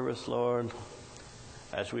the service, Lord,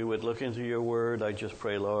 as we would look into your word, I just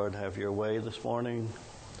pray, Lord, have your way this morning.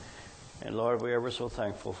 And Lord, we're ever so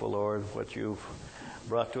thankful for, Lord, what you've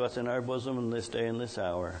brought to us in our bosom in this day and this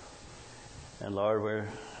hour. And Lord, we're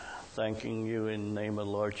thanking you in the name of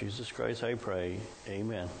the Lord Jesus Christ, I pray.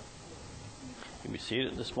 Amen. You can be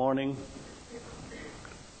seated this morning.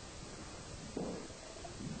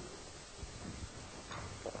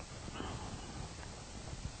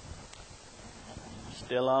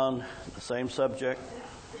 Still on the same subject.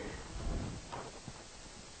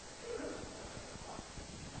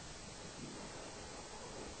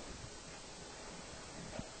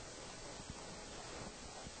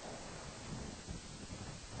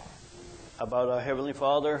 About our Heavenly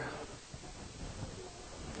Father.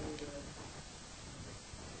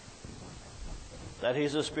 That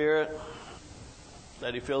He's a spirit,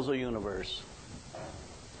 that He fills the universe.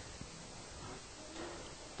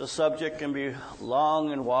 the subject can be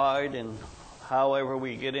long and wide, and however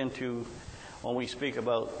we get into when we speak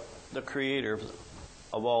about the Creator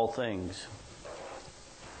of all things.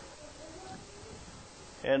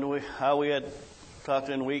 And how we had talked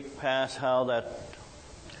in week past, how that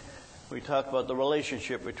we talked about the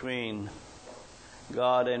relationship between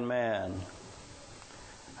God and man.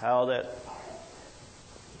 How that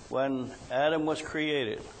when Adam was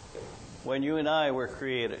created, when you and I were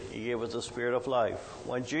created, He gave us the Spirit of life.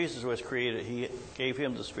 When Jesus was created, He gave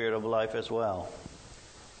Him the Spirit of life as well.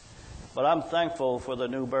 But I'm thankful for the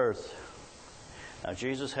new birth. Now,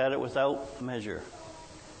 Jesus had it without measure.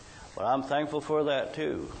 But I'm thankful for that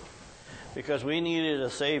too, because we needed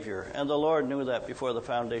a Savior, and the Lord knew that before the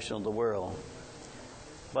foundation of the world.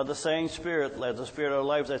 But the same Spirit, like the Spirit of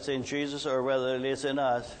life that's in Jesus, or whether it is in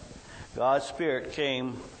us, God's Spirit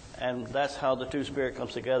came, and that's how the two Spirit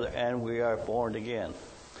comes together, and we are born again.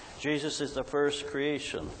 Jesus is the first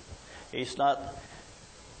creation. He's the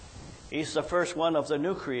first one of the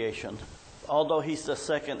new creation, although He's the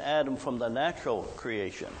second Adam from the natural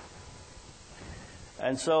creation.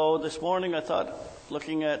 And so this morning I thought,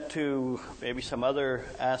 looking at to maybe some other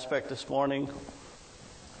aspect this morning,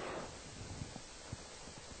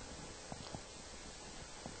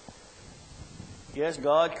 yes,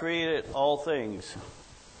 God created all things.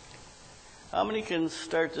 How many can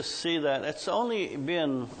start to see that? It's only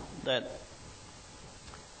been that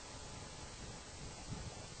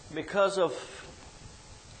because of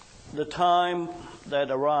the time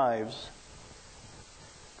that arrives,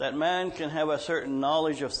 that man can have a certain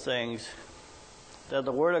knowledge of things, that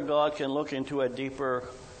the Word of God can look into a deeper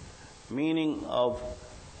meaning of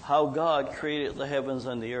how God created the heavens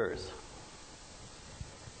and the earth.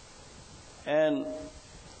 And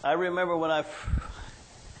I remember when I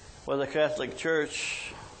was a Catholic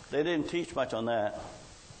church, they didn't teach much on that.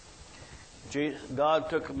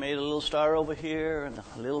 God made a little star over here and a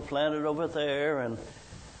little planet over there, and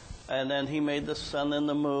then He made the sun and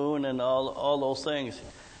the moon and all those things.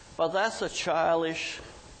 But that's a childish,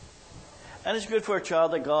 and it's good for a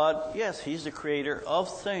child that God, yes, He's the creator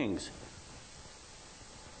of things.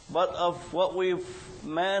 But of what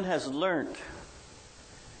man has learned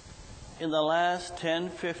in the last 10,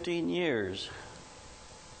 15 years,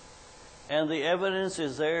 and the evidence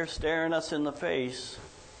is there staring us in the face,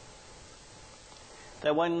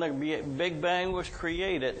 that when the Big Bang was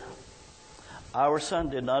created, our sun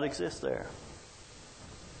did not exist there.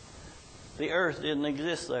 The earth didn't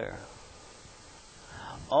exist there.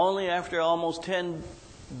 Only after almost 10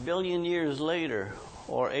 billion years later,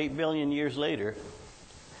 or 8 billion years later,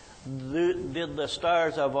 did the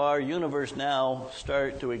stars of our universe now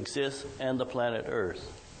start to exist and the planet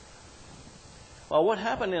Earth. Well, what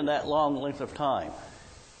happened in that long length of time?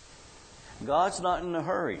 God's not in a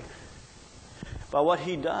hurry. But what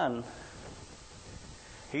He done,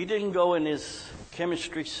 He didn't go in His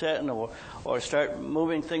chemistry setting or start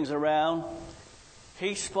moving things around.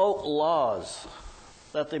 He spoke laws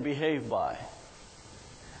that they behave by.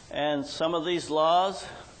 And some of these laws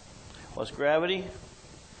was gravity.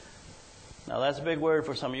 Now that's a big word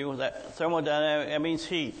for some of you. That thermodynamic, that means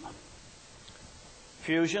heat.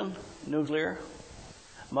 Fusion, nuclear.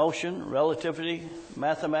 Motion, relativity,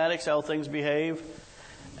 mathematics, how things behave,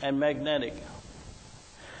 and magnetic.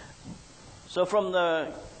 So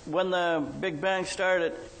when the Big Bang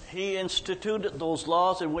started, He instituted those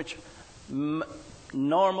laws in which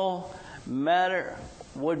normal matter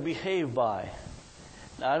would behave by.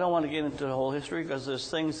 Now, I don't want to get into the whole history, because there's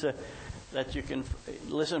things that you can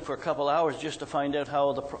listen for a couple hours just to find out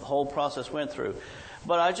how the whole process went through.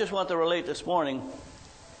 But I just want to relate this morning,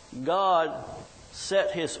 God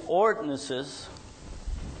set His ordinances.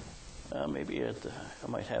 Maybe I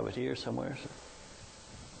might have it here somewhere.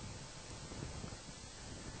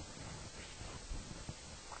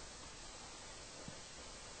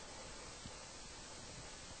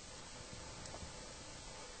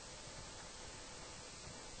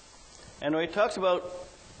 And he talks about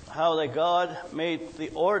how that God made the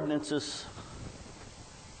ordinances.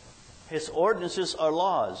 His ordinances are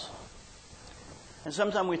laws. And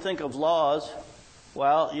sometimes we think of laws,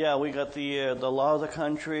 well, yeah, we got the law of the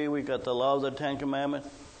country, we got the law of the Ten Commandments.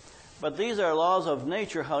 But these are laws of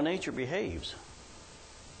nature, how nature behaves.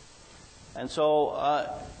 And so,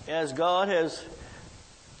 as God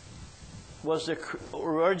was the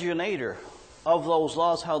originator of those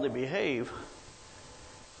laws, how they behave,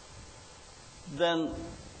 then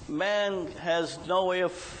man has no way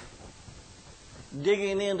of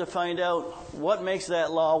digging in to find out what makes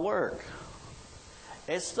that law work.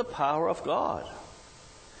 It's the power of God.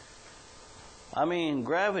 I mean,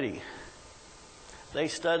 gravity. They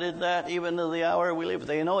studied that even to the hour we live.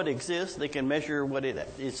 They know it exists. They can measure what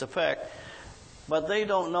its effect. But they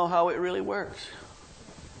don't know how it really works.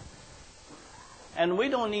 And we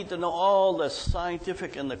don't need to know all the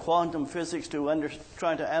scientific and the quantum physics to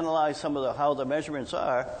trying to analyze some of how the measurements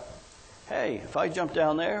are. Hey, if I jump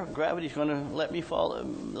down there, gravity's going to let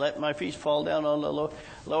my feet fall down on the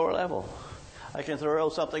lower level. I can throw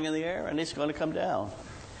something in the air and it's going to come down.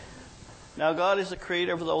 Now, God is the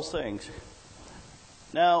creator of those things.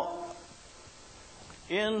 Now,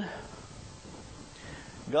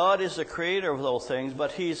 God is the creator of those things,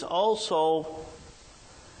 but He's also,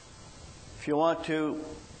 if you want to,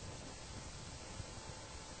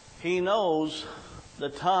 He knows the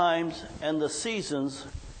times and the seasons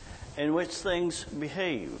in which things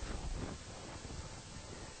behave.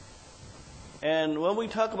 And when we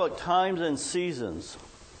talk about times and seasons,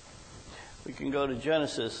 we can go to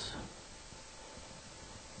Genesis.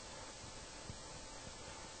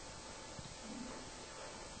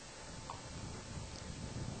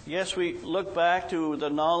 Yes, we look back to the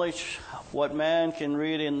knowledge, what man can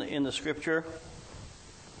read in the Scripture.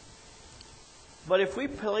 But if we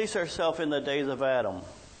place ourselves in the days of Adam,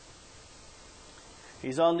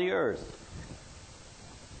 he's on the earth.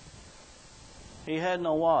 He had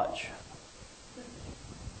no watch.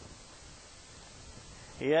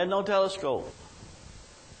 He had no telescope.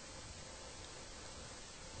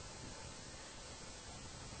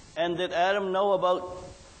 And did Adam know about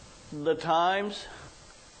the times?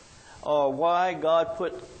 Or why God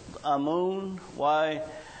put a moon? Why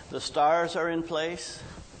the stars are in place?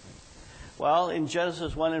 Well, in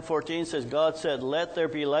Genesis 1:14 it says, God said, "Let there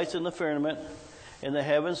be lights in the firmament in the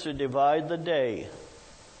heavens to divide the day."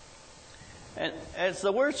 And it's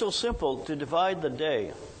the word so simple, to divide the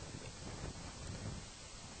day.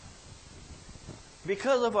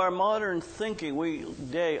 Because of our modern thinking,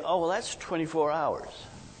 that's 24 hours.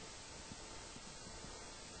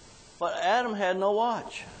 But Adam had no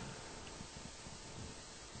watch.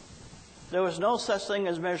 There was no such thing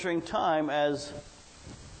as measuring time as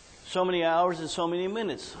so many hours and so many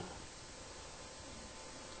minutes.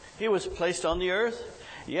 He was placed on the earth.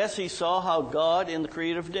 Yes, he saw how God in the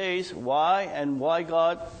creative days, why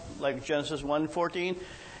God, like Genesis 1:14,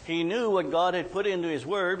 he knew what God had put into His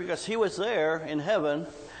Word because he was there in heaven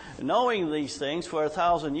knowing these things for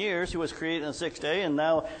 1,000 years. He was created on the 6th day, and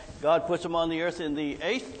now God puts him on the earth in the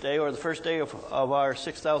 8th day, or the first day of our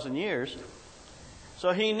 6,000 years.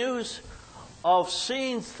 So he knew of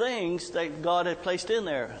seeing things that God had placed in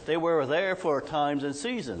there. They were there for times and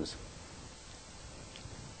seasons.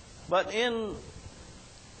 But in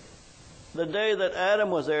the day that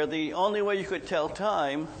Adam was there, the only way you could tell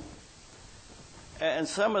time, and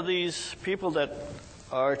some of these people that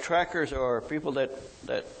are trackers or people that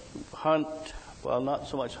hunt, well, not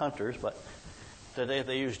so much hunters, but today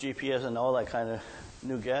they use GPS and all that kind of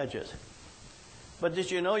new gadgets. But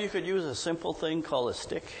did you know you could use a simple thing called a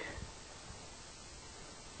stick?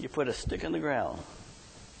 You put a stick in the ground.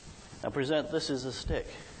 Now present this as a stick.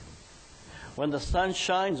 When the sun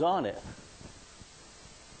shines on it,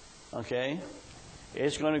 okay,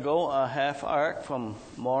 it's going to go a half arc from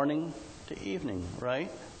morning to evening, right?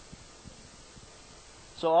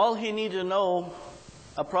 So all he needed to know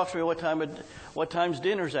approximately what time's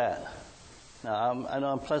dinner's at. Now I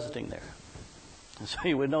know I'm pleasanting there, so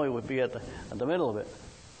you would know it would be at the middle of it.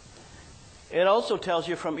 It also tells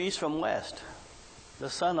you from east from west. The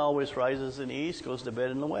sun always rises in the east, goes to bed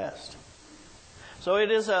in the west. So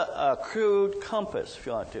it is a crude compass, if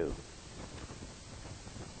you want to.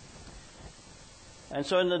 And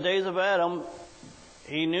so in the days of Adam,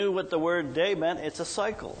 he knew what the word day meant. It's a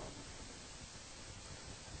cycle.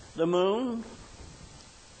 The moon,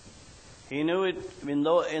 he knew it, in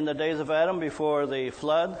the days of Adam before the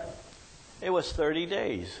flood, it was 30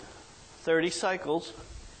 days, 30 cycles,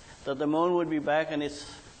 that the moon would be back in its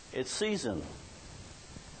season.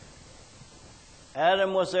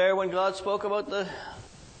 Adam was there when God spoke about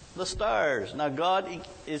the stars. Now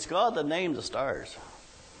it's God that named the stars.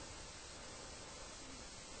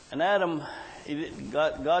 And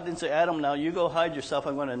God didn't say, Adam, now you go hide yourself,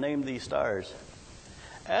 I'm going to name these stars.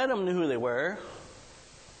 Adam knew who they were.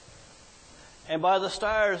 And by the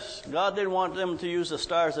stars, God didn't want them to use the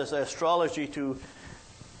stars as astrology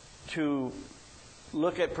to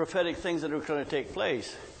look at prophetic things that were going to take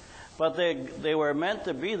place. But they were meant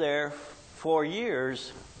to be there for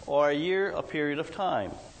years, or a period of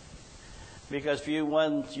time. Because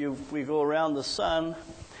when we go around the sun,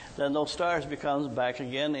 then those stars becomes back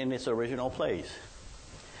again in its original place.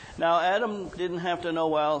 Now Adam didn't have to know,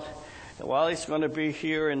 well, he's going to be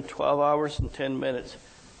here in 12 hours and 10 minutes.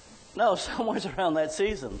 No, somewhere around that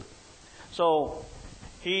season. So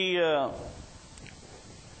he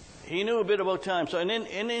knew a bit about time. So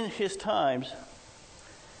in his times,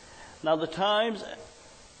 now the times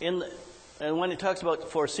and when it talks about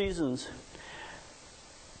 4 seasons,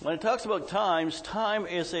 when it talks about times, time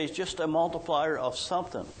is just a multiplier of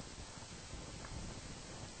something.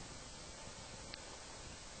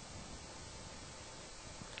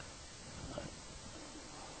 I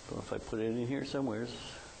don't know if I put it in here somewhere.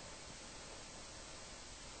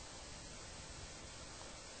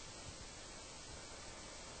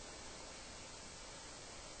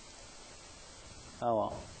 Oh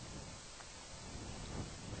well.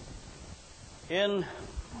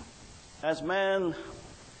 As man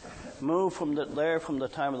moved from the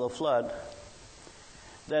time of the flood,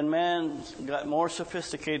 then man got more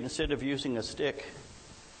sophisticated. Instead of using a stick,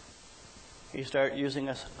 he started using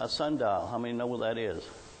a sundial. How many know what that is?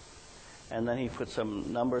 And then he put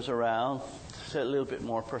some numbers around to get a little bit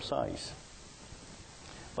more precise.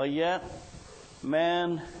 But yet,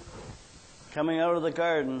 man coming out of the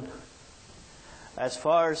garden, as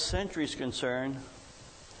far as century is concerned,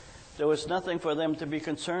 there was nothing for them to be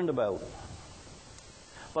concerned about.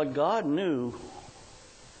 But God knew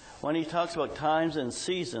when he talks about times and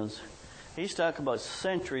seasons, he's talking about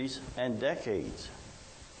centuries and decades.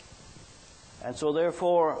 And so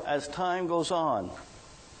therefore, as time goes on,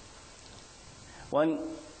 when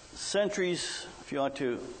centuries, if you want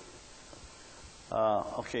to,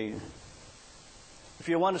 if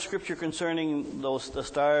you want a scripture concerning the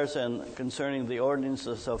stars and concerning the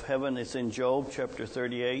ordinances of heaven, it's in Job chapter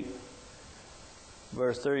 38,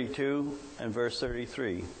 verse 32 and verse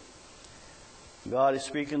 33. God is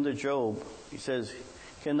speaking to Job. He says,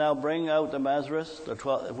 "Can thou bring out the Mazarus,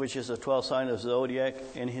 which is the 12th sign of zodiac,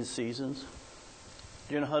 in his seasons?"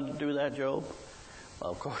 Do you know how to do that, Job?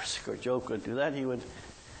 Well, of course, Job couldn't do that.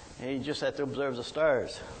 He just had to observe the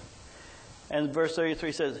stars. And verse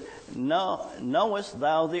 33 says, "Knowest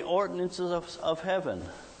thou the ordinances of heaven?"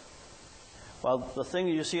 Well, the thing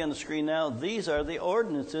you see on the screen now, these are the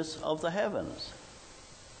ordinances of the heavens.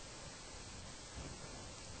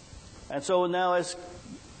 And so now as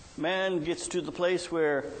man gets to the place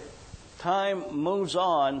where time moves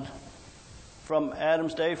on from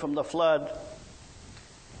Adam's day, from the flood,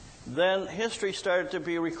 then history started to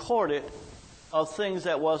be recorded of things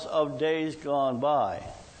that was of days gone by.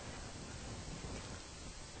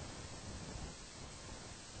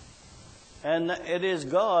 And it is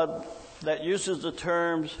God that uses the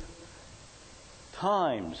terms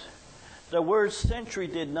times. The word century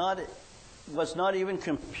wouldn't even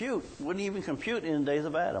compute in the days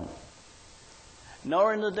of Adam,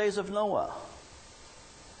 nor in the days of Noah.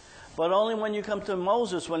 But only when you come to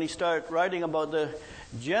Moses, when he started writing about the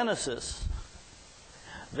Genesis,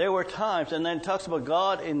 there were times, and then it talks about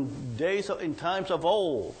God in times of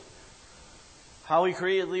old, how he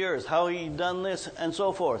created the earth, how he done this, and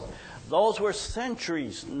so forth. Those were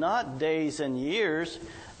centuries, not days and years.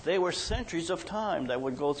 They were centuries of time that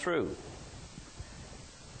would go through.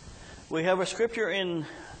 We have a scripture in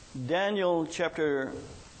Daniel chapter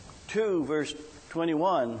 2, verse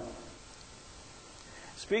 21.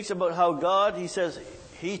 Speaks about how God, he says,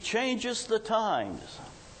 he changes the times.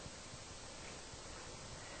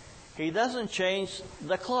 He doesn't change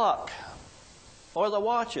the clock or the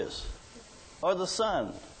watches or the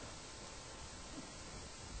sun.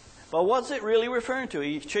 But what's it really referring to?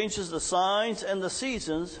 He changes the signs and the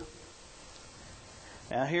seasons.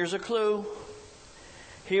 Now here's a clue.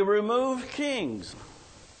 He removed kings,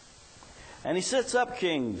 and he sets up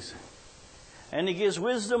kings, and he gives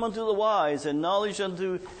wisdom unto the wise, and knowledge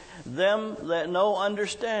unto them that know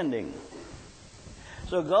understanding.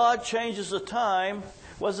 So God changes the time.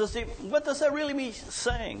 What does that really mean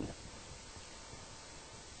saying?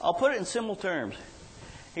 I'll put it in simple terms.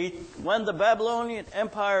 When the Babylonian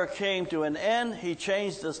Empire came to an end, he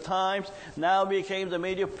changed the times. Now became the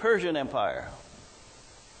Medo-Persian Empire.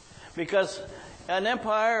 Because an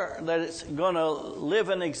empire that is going to live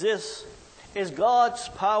and exist is God's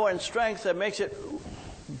power and strength that makes it,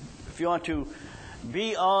 if you want to,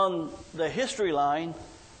 be on the history line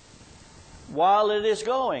while it is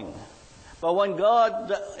going. But when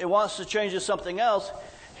God wants to change to something else,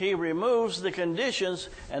 he removes the conditions,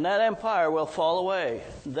 and that empire will fall away.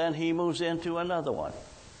 Then he moves into another one.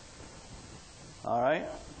 All right?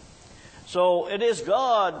 So it is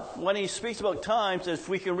God, when he speaks about times, if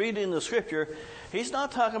we can read in the scripture, he's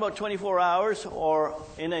not talking about 24 hours or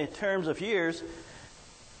in terms of years.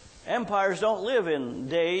 Empires don't live in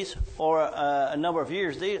days or a number of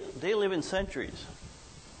years. They live in centuries.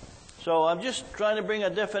 So I'm just trying to bring a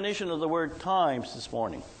definition of the word times this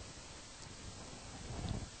morning.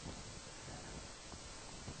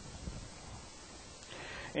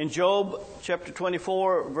 In Job chapter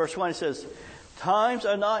 24, verse 1, it says, times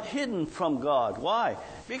are not hidden from God. Why?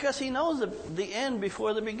 Because he knows the end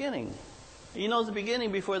before the beginning. He knows the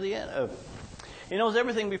beginning before the end. He knows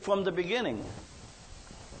everything from the beginning.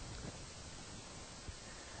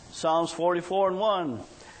 Psalms 44 and 1.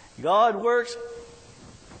 God works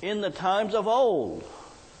in the times of old.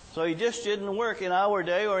 So he just didn't work in our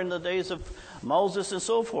day or in the days of Moses and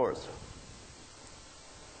so forth.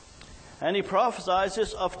 And he prophesies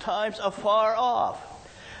this of times afar off.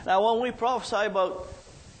 Now, when we prophesy about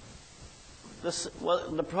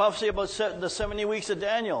the prophecy about the 70 weeks of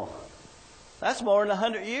Daniel, that's more than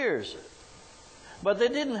 100 years. But they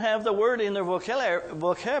didn't have the word in their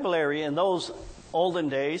vocabulary in those olden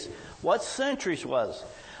days what centuries was.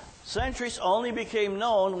 Centuries only became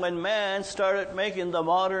known when man started making the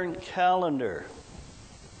modern calendar.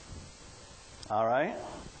 All right?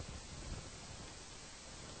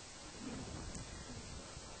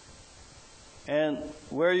 And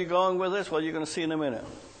where are you going with this? Well, you're going to see in a minute.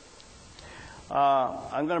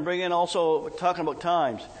 I'm going to bring in also talking about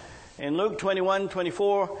times. In Luke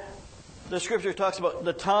 21:24, the scripture talks about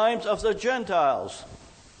the times of the Gentiles.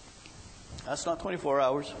 That's not 24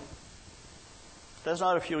 hours. That's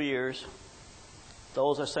not a few years.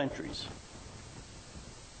 Those are centuries.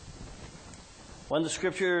 When the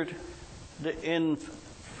scripture in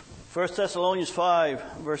 1 Thessalonians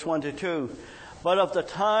 5, verse 1 to 2, but of the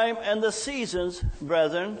time and the seasons,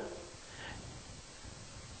 brethren,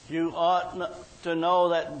 you ought to know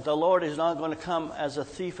that the Lord is not going to come as a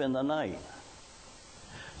thief in the night.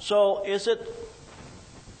 So is it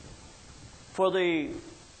for the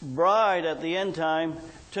bride at the end time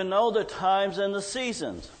to know the times and the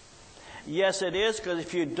seasons? Yes, it is, because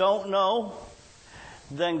if you don't know,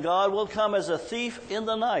 then God will come as a thief in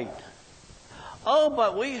the night. Oh,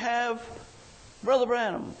 but we have Brother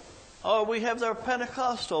Branham. Or we have the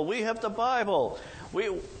Pentecostal. We have the Bible.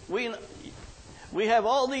 We have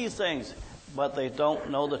all these things, but they don't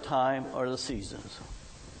know the time or the seasons.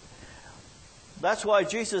 That's why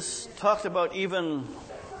Jesus talked about, even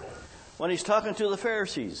when he's talking to the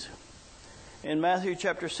Pharisees, in Matthew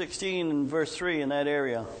chapter 16 and verse 3, in that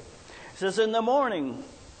area. He says, in the morning,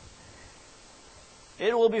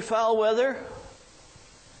 it will be foul weather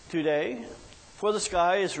today, for the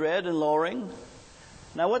sky is red and lowering.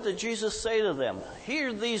 Now, what did Jesus say to them?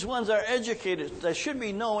 Here, these ones are educated. They should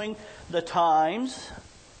be knowing the times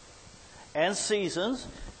and seasons,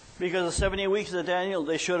 because the 70 weeks of Daniel,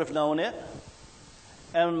 they should have known it,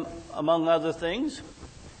 and among other things.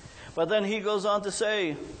 But then he goes on to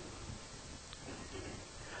say,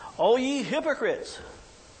 O ye hypocrites!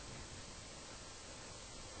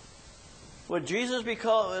 Would Jesus be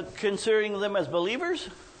considering them as believers?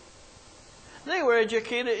 They were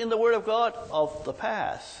educated in the Word of God of the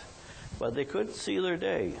past, but they couldn't see their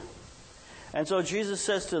day. And so Jesus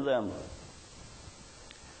says to them,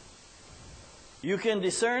 you can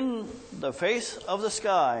discern the face of the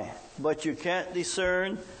sky, but you can't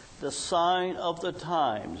discern the sign of the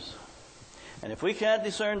times. And if we can't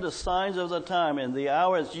discern the signs of the time and the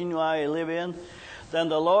hours you and I live in, then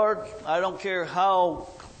the Lord, I don't care how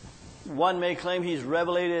one may claim he's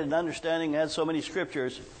revelated and understanding and had so many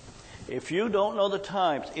scriptures, if you don't know the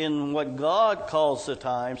times in what God calls the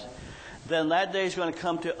times, then that day is going to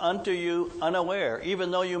come unto you unaware, even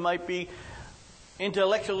though you might be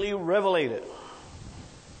intellectually revelated.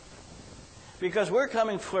 Because we're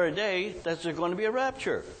coming for a day that there's going to be a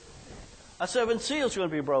rapture. A 7 seals going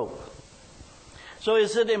to be broke. So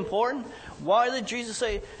is it important? Why did Jesus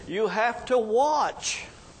say you have to watch?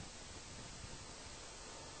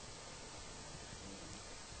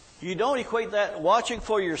 You don't equate that watching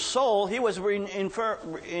for your soul. He was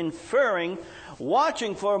inferring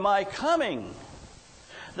watching for my coming.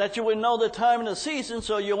 That you would know the time and the season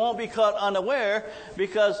so you won't be caught unaware,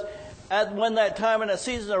 because when that time and the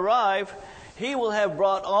season arrive, he will have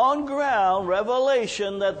brought on ground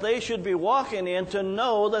revelation that they should be walking in to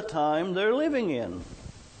know the time they're living in.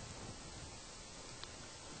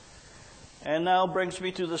 And now brings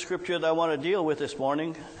me to the scripture that I want to deal with this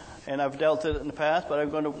morning. And I've dealt with it in the past, but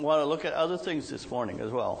I'm going to want to look at other things this morning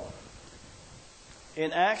as well.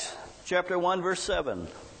 In Acts chapter 1, verse 7.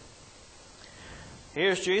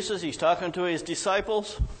 Here's Jesus. He's talking to his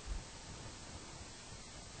disciples.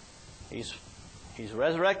 He's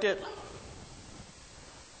resurrected.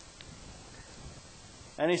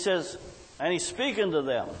 And he says, and he's speaking to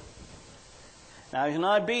them. Now, he's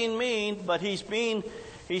not being mean, but he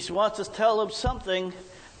wants to tell them something,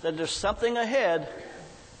 that there's something ahead.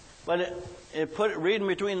 But reading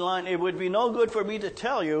between the lines, it would be no good for me to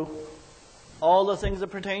tell you all the things that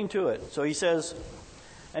pertain to it. So he says,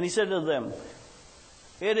 and he said to them,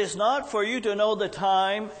 It is not for you to know the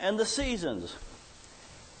time and the seasons.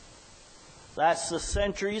 That's the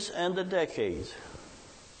centuries and the decades.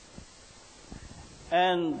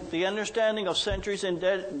 And the understanding of centuries and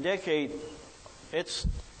decade, it's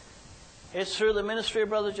through the ministry of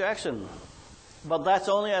Brother Jackson. But that's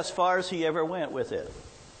only as far as he ever went with it.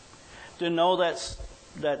 To know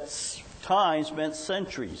that times meant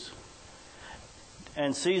centuries.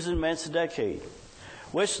 And season meant decade.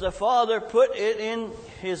 Which the Father put it in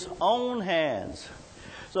his own hands.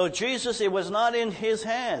 So Jesus, it was not in his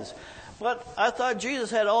hands. But I thought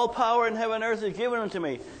Jesus had all power in heaven and earth and given unto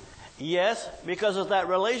me. Yes, because of that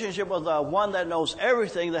relationship with the one that knows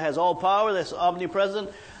everything, that has all power, that's omnipresent,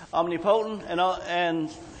 omnipotent,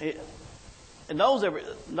 and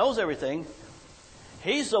knows everything.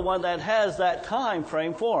 He's the one that has that time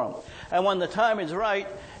frame for him. And when the time is right,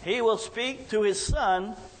 he will speak to his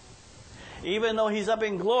Son, even though he's up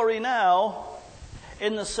in glory now,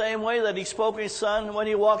 in the same way that he spoke to his Son when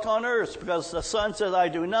he walked on earth. Because the Son says, I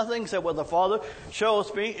do nothing except what the Father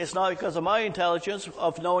shows me. It's not because of my intelligence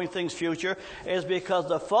of knowing things future. It's because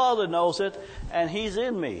the Father knows it and he's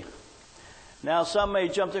in me. Now some may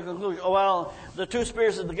jump to the conclusion, oh well, the two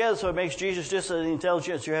spirits are together, so it makes Jesus just as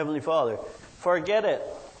intelligent as your Heavenly Father. Forget it.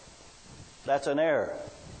 That's an error.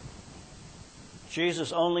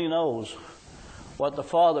 Jesus only knows what the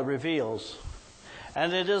Father reveals.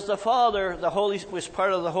 And it is the Father, which is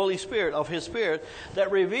part of the Holy Spirit, of His Spirit, that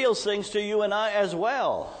reveals things to you and I as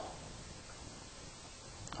well.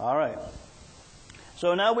 All right.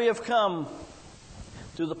 So now we have come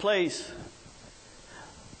to the place.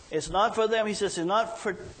 It's not for them, he says, it's not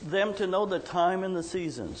for them to know the time and the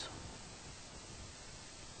seasons.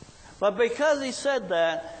 But because he said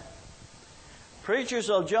that, preachers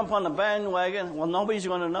will jump on the bandwagon. Well, nobody's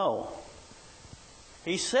going to know.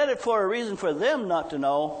 He said it for a reason for them not to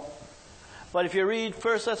know. But if you read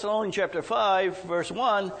 1 Thessalonians chapter 5, verse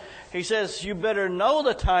 1, he says, you better know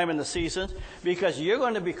the time and the seasons because you're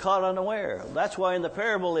going to be caught unaware. That's why in the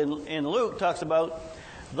parable in Luke talks about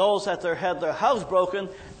those that had their house broken,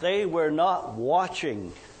 they were not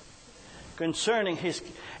watching. Concerning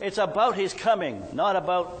it's about his coming, not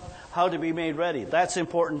about how to be made ready. That's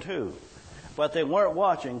important too. But they weren't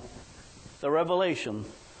watching the revelation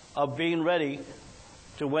of being ready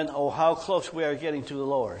to how close we are getting to the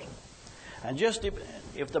Lord. And just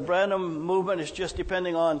if the Branham movement is just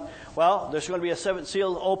depending on, well, there's going to be a seventh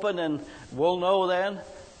seal open and we'll know then,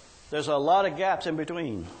 there's a lot of gaps in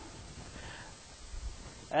between.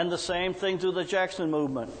 And the same thing through the Jackson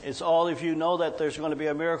movement. It's all if you know that there's going to be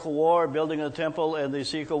a miracle war, building a temple, and the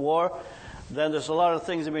Ezekiel war, then there's a lot of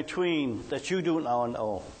things in between that you do not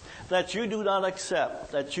know, that you do not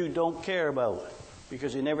accept, that you don't care about,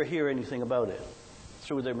 because you never hear anything about it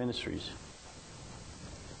through their ministries.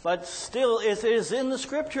 But still, it is in the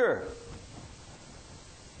Scripture.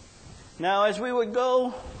 Now, as we would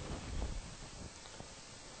go,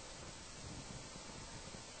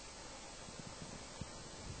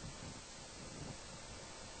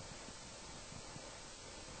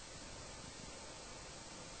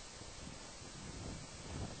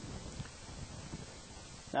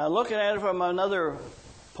 now looking at it from another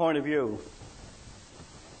point of view,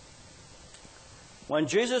 when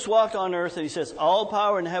Jesus walked on earth and he says, all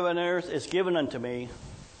power in heaven and earth is given unto me,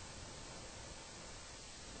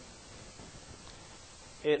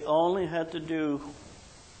 it only had to do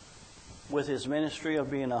with his ministry of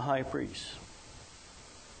being a high priest.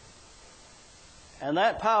 And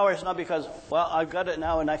that power is not because, well, I've got it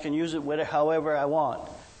now and I can use it with it however I want.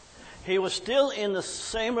 He was still in the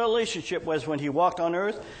same relationship as when he walked on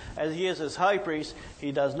earth as he is as high priest.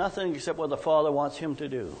 He does nothing except what the Father wants him to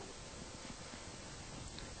do.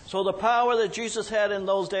 So the power that Jesus had in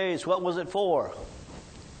those days, what was it for?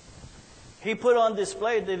 He put on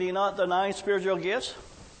display, did he not, the 9 spiritual gifts?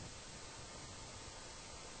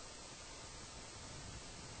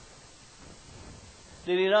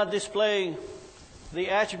 Did he not display the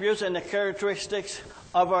attributes and the characteristics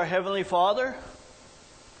of our Heavenly Father?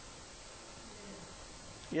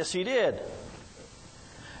 Yes, he did.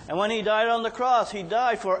 And when he died on the cross, he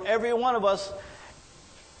died for every one of us,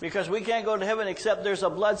 because we can't go to heaven except there's a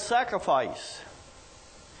blood sacrifice.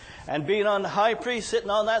 And being on the high priest sitting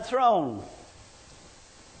on that throne,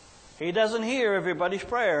 he doesn't hear everybody's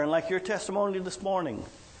prayer. And like your testimony this morning,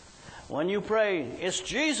 when you pray, it's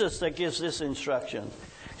Jesus that gives this instruction.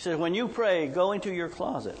 He says, when you pray, go into your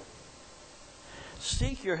closet.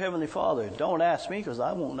 Seek your Heavenly Father. Don't ask me because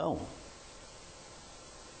I won't know.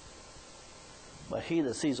 But he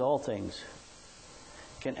that sees all things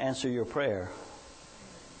can answer your prayer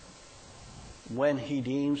when he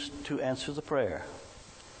deems to answer the prayer.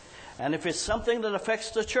 And if it's something that affects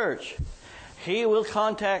the church, he will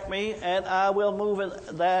contact me and I will move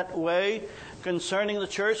in that way concerning the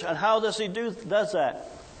church. And how does he does that?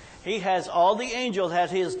 He has all the angels at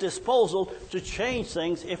his disposal to change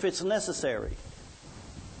things if it's necessary.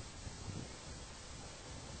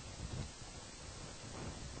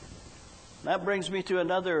 That brings me to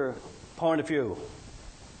another point of view.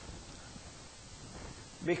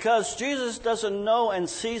 Because Jesus doesn't know and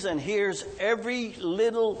sees and hears every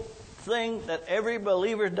little thing that every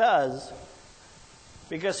believer does,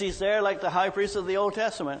 because he's there like the high priest of the Old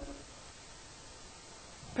Testament.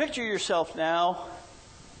 Picture yourself now,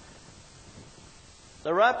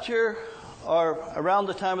 the rapture, or around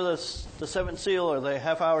the time of the seventh seal, or the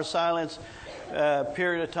half-hour silence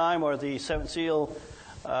period of time, or the seventh seal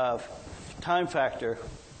time factor.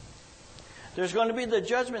 There's going to be the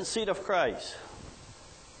judgment seat of Christ.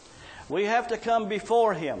 We have to come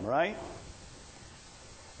before him, right?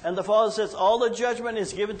 And the Father says all the judgment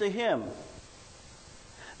is given to him.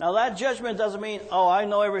 Now that judgment doesn't mean, oh, I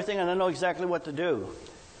know everything and I know exactly what to do.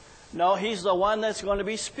 No, he's the one that's going to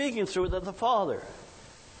be speaking through the Father.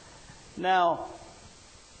 Now,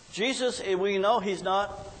 Jesus, we know he's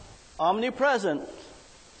not omnipresent.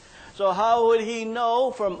 So how would he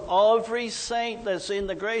know from every saint that's in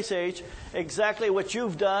the grace age exactly what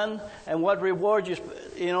you've done and what reward you,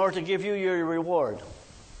 in order to give you your reward?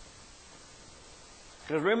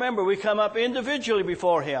 Because remember, we come up individually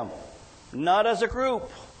before him, not as a group.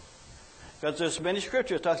 Because there's many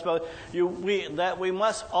scriptures talks about that we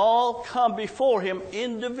must all come before him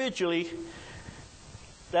individually,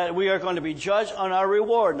 that we are going to be judged on our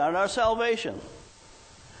reward, not our salvation.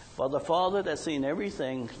 But the Father that's seen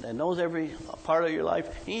everything, that knows every part of your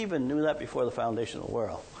life, he even knew that before the foundation of the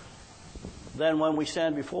world. Then when we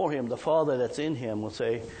stand before him, the Father that's in him will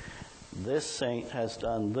say, this saint has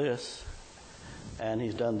done this, and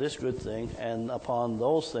he's done this good thing, and upon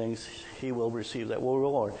those things he will receive that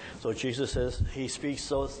reward. So Jesus says he speaks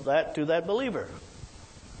to that believer.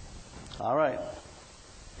 All right.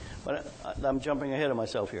 But I'm jumping ahead of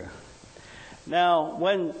myself here. Now,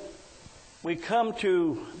 when we come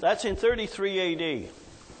to, that's in 33 AD,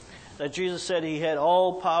 that Jesus said he had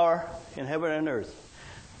all power in heaven and earth.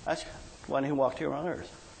 That's when he walked here on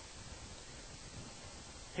earth.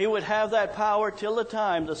 He would have that power till the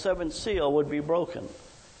time the seventh seal would be broken.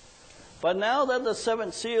 But now that the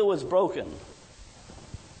seventh seal was broken,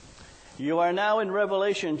 you are now in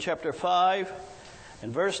Revelation chapter 5,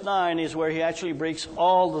 and verse 9 is where he actually breaks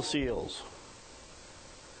all the seals.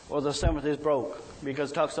 Or the seventh is broke,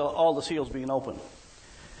 because it talks about all the seals being open.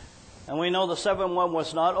 And we know the seventh one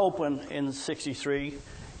was not open in 63.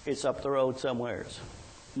 It's up the road somewheres.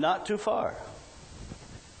 Not too far.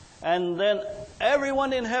 And then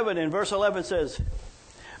everyone in heaven, in verse 11 says,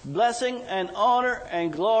 blessing and honor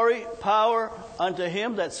and glory, power unto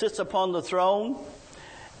him that sits upon the throne,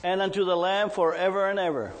 and unto the Lamb forever and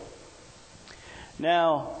ever.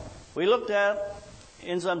 Now, we looked at,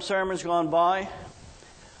 in some sermons gone by,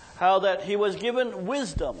 how that he was given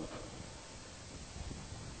wisdom.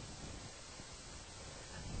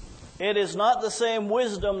 It is not the same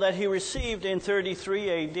wisdom that he received in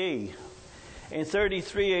 33 AD. In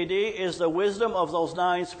 33 AD is the wisdom of those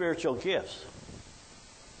 9 spiritual gifts.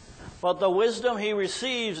 But the wisdom he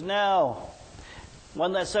receives now,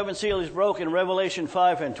 when that seventh seal is broken, Revelation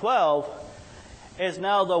 5 and 12, is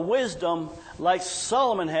now the wisdom like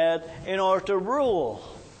Solomon had in order to rule.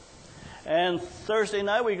 And Thursday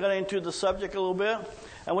night we got into the subject a little bit,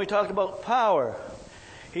 and we talked about power.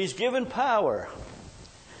 He's given power.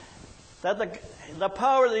 That the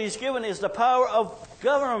power that he's given is the power of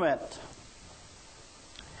government.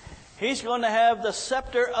 He's going to have the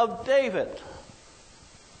scepter of David.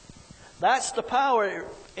 That's the power.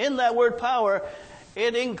 In that word power,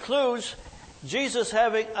 it includes Jesus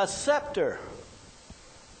having a scepter.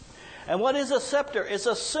 And what is a scepter? It's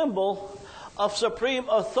a symbol of supreme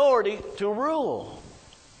authority to rule.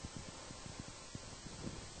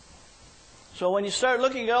 So when you start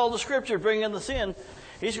looking at all the scriptures bringing this in,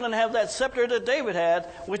 he's going to have that scepter that David had,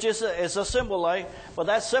 which is a symbol like, but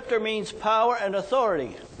that scepter means power and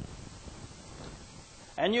authority.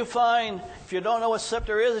 And you find, if you don't know what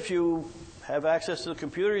scepter is, if you have access to the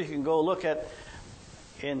computer, you can go look at,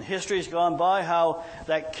 in histories gone by, how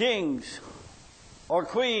that kings or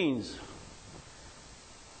queens,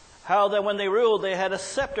 how that when they ruled, they had a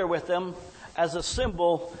scepter with them as a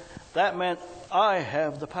symbol. That meant, I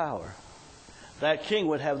have the power. That king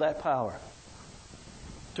would have that power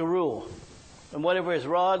to rule. And whatever his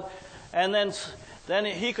rod. And then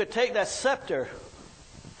he could take that scepter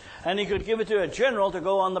and he could give it to a general to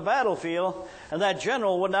go on the battlefield. And that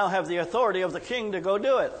general would now have the authority of the king to go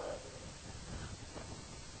do it.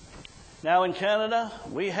 Now in Canada,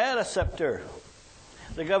 we had a scepter.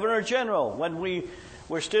 The Governor General, when we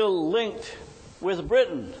were still linked with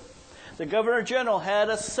Britain, the Governor General had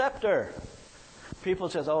a scepter. People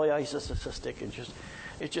says, "Oh yeah, he's just a stick."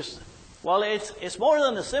 Well, it's more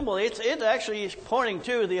than a symbol. It actually is pointing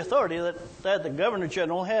to the authority that the Governor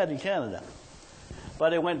General had in Canada.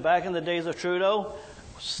 But it went back in the days of Trudeau.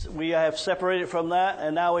 We have separated from that,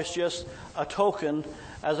 and now it's just a token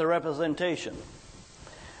as a representation.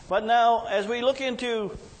 But now, as we look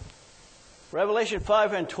into Revelation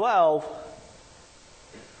 5 and 12,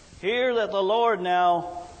 here that the Lord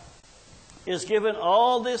now is given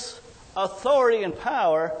all this authority and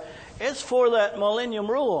power, it's for that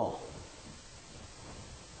millennium rule.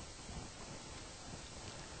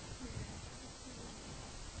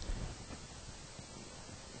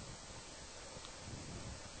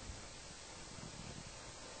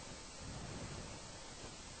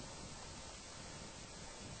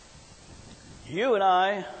 You and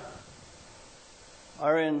I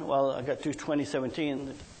are in, well, I got to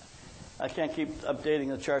 2017. I can't keep updating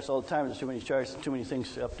the charts all the time. There's too many charts and too many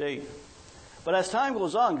things to update. But as time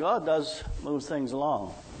goes on, God does move things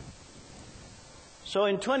along. So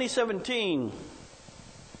in 2017,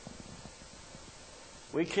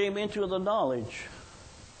 we came into the knowledge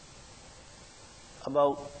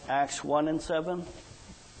about Acts 1 and 7,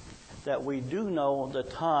 that we do know the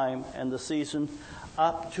time and the season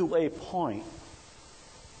up to a point.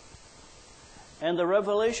 And the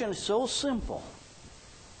revelation is so simple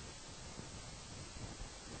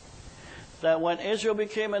that when Israel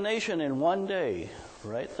became a nation in one day,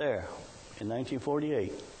 right there, in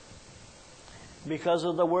 1948, because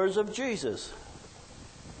of the words of Jesus,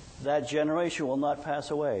 that generation will not pass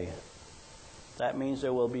away. That means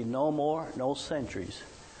there will be no centuries,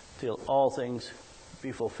 till all things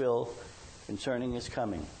be fulfilled concerning His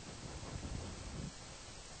coming.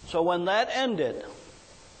 So when that ended,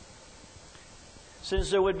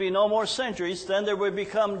 since there would be no more centuries, then there would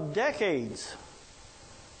become decades.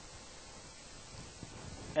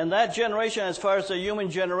 And that generation, as far as the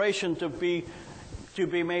human generation to be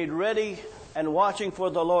made ready and watching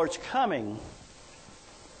for the Lord's coming,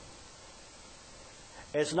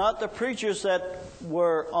 it's not the preachers that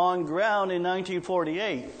were on ground in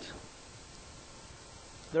 1948.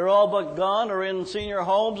 They're all but gone, or in senior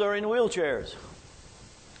homes, or in wheelchairs.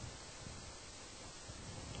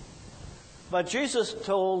 But Jesus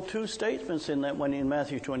told two statements in that one in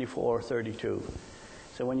Matthew 24:32.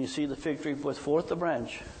 So when you see the fig tree put forth the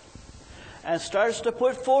branch and starts to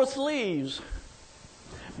put forth leaves,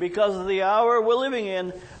 because of the hour we're living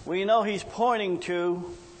in, we know He's pointing to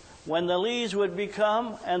when the leaves would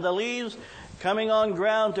become, and the leaves coming on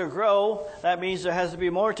ground to grow. That means there has to be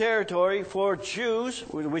more territory for Jews,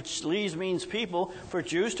 which leaves means people, for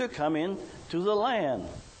Jews to come in to the land.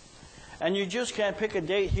 And you just can't pick a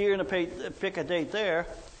date here and pick a date there.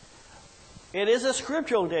 It is a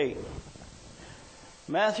scriptural date.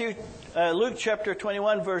 Luke chapter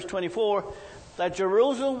 21, verse 24, that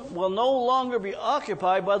Jerusalem will no longer be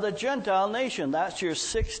occupied by the Gentile nation. That's your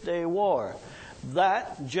 6-day war.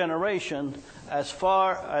 That generation, as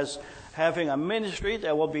far as having a ministry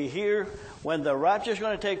that will be here when the rapture is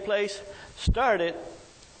going to take place, started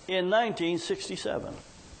in 1967.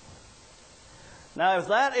 Now, if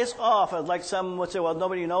that is off, like some would say, well,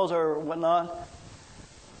 nobody knows or whatnot,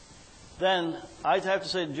 then I'd have to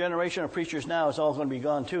say the generation of preachers now is all going to be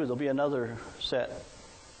gone too. There'll be another set.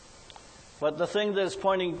 But the thing that is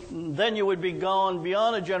pointing, then you would be gone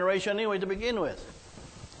beyond a generation anyway to begin with.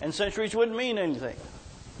 And centuries wouldn't mean anything.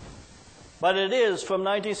 But it is from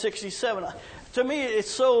 1967. To me,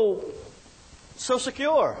 it's so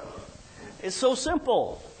secure. It's so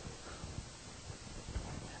simple.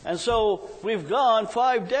 And so we've gone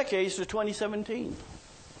 5 decades to 2017.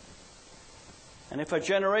 And if a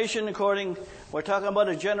generation, we're talking about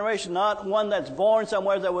a generation, not one that's born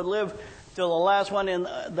somewhere that would live till the last one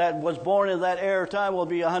that was born in that era of time will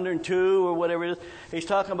be 102 or whatever it is. He's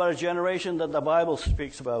talking about a generation that the Bible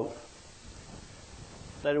speaks about.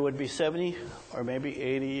 That it would be 70 or maybe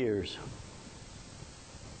 80 years.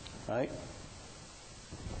 Right?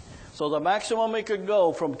 So the maximum it could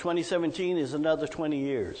go from 2017 is another 20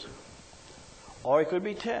 years. Or it could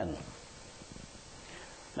be 10.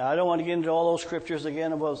 Now, I don't want to get into all those scriptures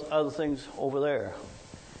again about other things over there.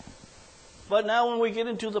 But now when we get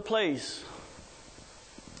into the place,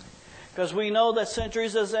 because we know that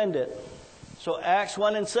centuries has ended. So Acts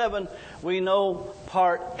 1 and 7, we know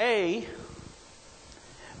part A.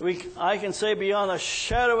 I can say beyond a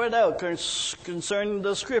shadow of a doubt concerning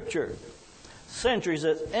the scripture, centuries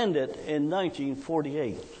has ended in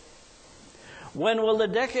 1948. When will the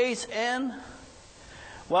decades end?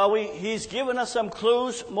 Well, he's given us some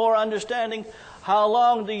clues, more understanding how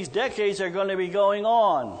long these decades are going to be going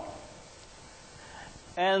on.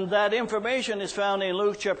 And that information is found in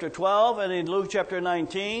Luke chapter 12 and in Luke chapter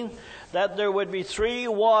 19, that there would be 3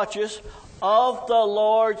 watches of the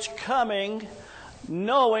Lord's coming,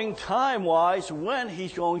 knowing time-wise when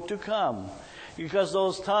he's going to come. Because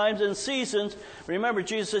those times and seasons, remember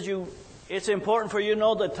Jesus says it's important for you to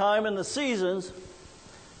know the time and the seasons,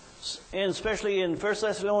 and especially in 1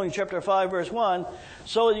 Thessalonians chapter 5 verse 1,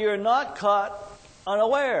 so that you're not caught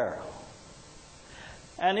unaware.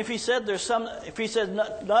 And if he said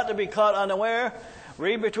not to be caught unaware,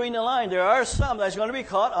 read between the lines. There are some that's going to be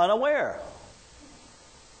caught unaware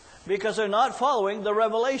because they're not following the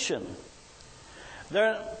revelation.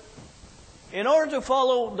 In order to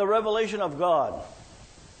follow the revelation of God,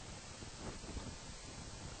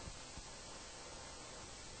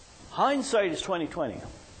 hindsight is 20/20.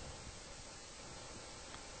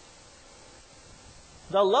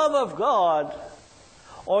 The love of God,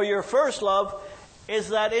 or your first love, is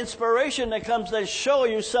that inspiration that comes to show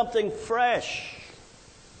you something fresh.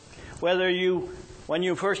 Whether when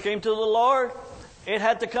you first came to the Lord, it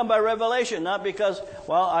had to come by revelation, not because,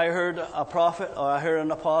 well, I heard a prophet or I heard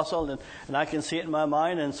an apostle and I can see it in my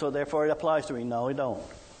mind and so therefore it applies to me. No, it don't.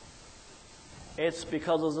 It's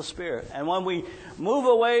because of the Spirit. And when we move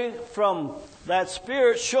away from that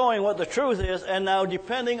Spirit showing what the truth is, and now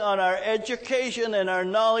depending on our education and our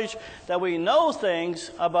knowledge that we know things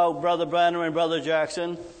about Brother Branham and Brother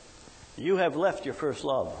Jackson, you have left your first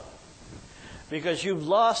love. Because you've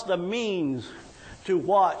lost the means to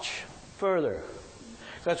watch further.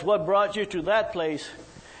 Because what brought you to that place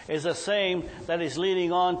is the same that is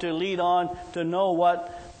lead on to know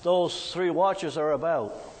what those 3 watches are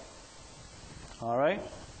about. All right?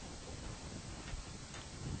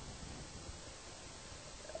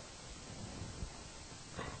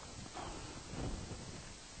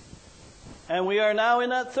 And we are now in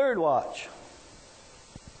that 3rd watch.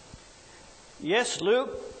 Yes, Luke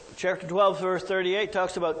chapter 12, verse 38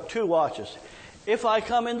 talks about 2 watches. If I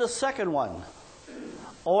come in the 2nd one,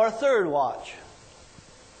 or 3rd watch.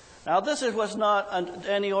 Now this was not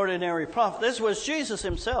any ordinary prophet. This was Jesus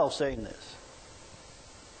himself saying this.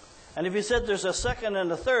 And if he said there's a 2nd and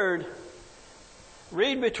a 3rd,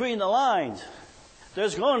 read between the lines.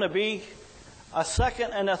 There's going to be a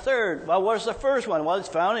 2nd and a 3rd. Well, where's the first one? Well, it's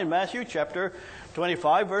found in Matthew chapter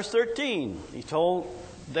 25, verse 13. He's told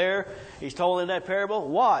in that parable,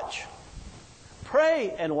 watch.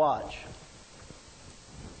 Pray and watch.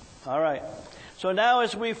 All right. So now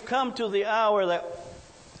as we've come to the hour that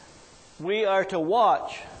we are to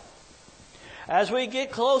watch, as we get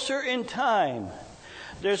closer in time,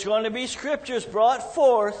 there's going to be scriptures brought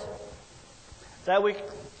forth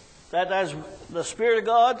that as the Spirit of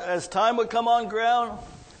God, as time would come on ground,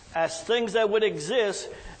 as things that would exist,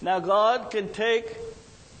 now God can take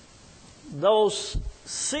those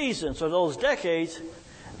seasons or those decades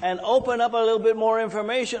and open up a little bit more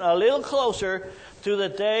information, a little closer to the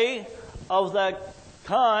day of that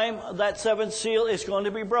time that 7th seal is going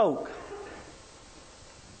to be broke.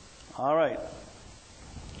 All right.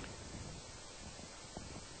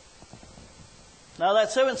 Now that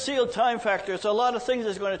 7th seal time factor, it's a lot of things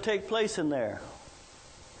that's going to take place in there.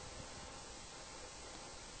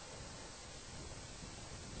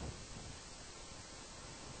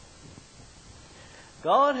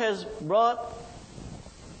 God has brought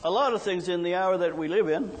a lot of things in the hour that we live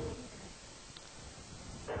in.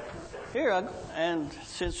 Here, and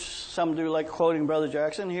since some do like quoting Brother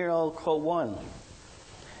Jackson, here I'll quote one.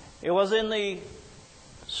 It was in the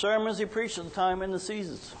sermons he preached at the time in the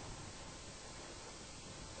seasons.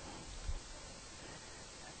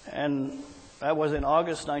 And that was in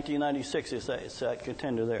August 1996, it's that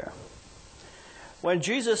contender there. When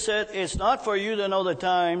Jesus said, it's not for you to know the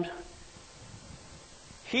times,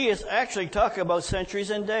 he is actually talking about centuries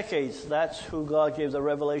and decades. That's who God gave the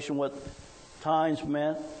revelation what times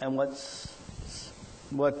meant and what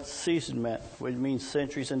season meant, which means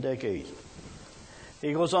centuries and decades.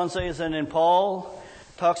 He goes on saying, and then Paul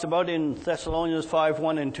talks about in Thessalonians 5,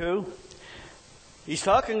 1 and 2, he's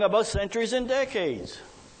talking about centuries and decades.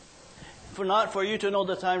 Not for you to know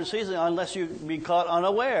the time and season unless you be caught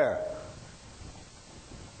unaware.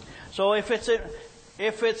 So if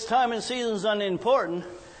it's time and season is unimportant,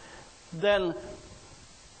 then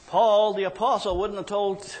Paul the apostle wouldn't have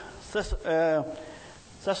told in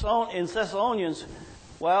Thessalonians,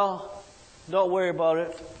 well, don't worry about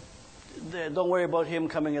it. Don't worry about him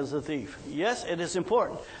coming as a thief. Yes, it is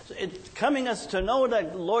important. To know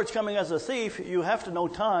that the Lord's coming as a thief, you have to know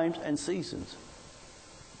times and seasons.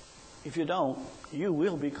 If you don't, you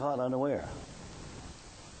will be caught unaware.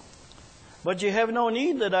 But you have no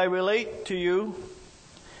need that I relate to you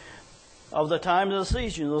of the times of the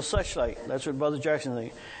seasons, of such like. That's what Brother Jackson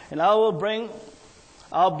thinks. And I'll bring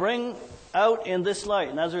out in this light.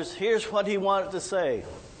 In other words, here's what he wanted to say.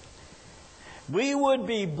 We would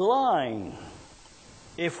be blind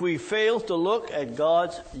if we fail to look at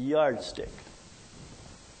God's yardstick.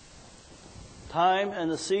 Time and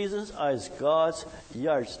the seasons is God's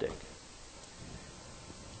yardstick.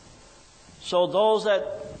 So those that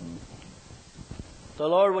the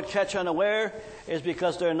Lord would catch unaware is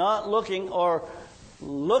because they're not looking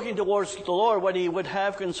towards the Lord, what He would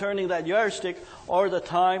have concerning that yardstick or the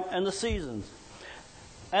time and the seasons.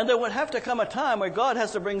 And there would have to come a time where God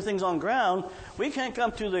has to bring things on ground. We can't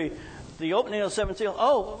come to the opening of the seventh seal.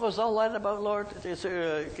 Oh, what was all that about, Lord?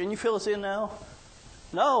 Can you fill us in now?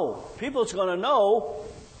 No. People's going to know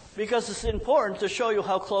because it's important to show you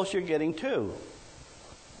how close you're getting to.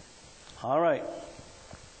 All right.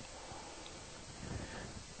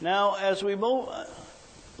 Now, as we move,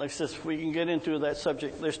 like this, we can get into that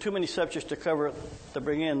subject. There's too many subjects to cover, to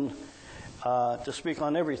bring in, to speak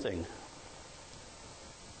on everything.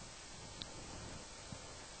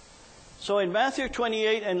 So in Matthew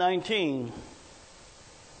 28 and 19,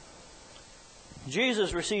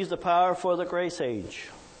 Jesus receives the power for the grace age.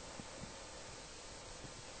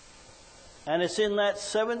 And it's in that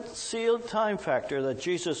seventh sealed time factor that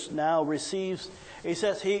Jesus now receives. He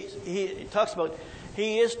says, he talks about,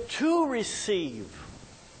 he is to receive.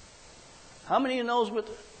 How many of you knows what,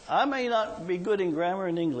 I may not be good in grammar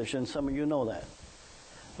and English, and some of you know that.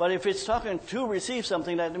 But if it's talking to receive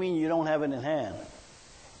something, that means you don't have it in hand.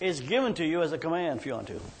 It's given to you as a command if you want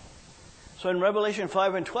to. So in Revelation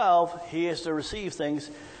 5 and 12, he is to receive things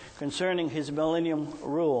concerning his millennium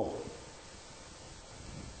rule.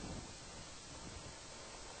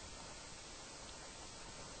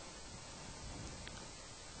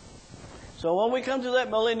 So when we come to that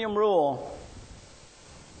millennium rule,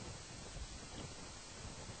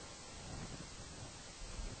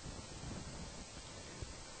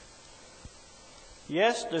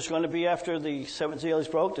 yes, there's going to be, after the seventh seal is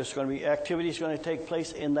broke, there's going to be activities going to take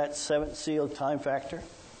place in that seventh seal time factor,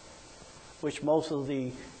 which most of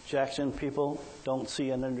the Jackson people don't see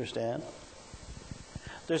and understand.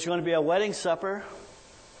 There's going to be a wedding supper.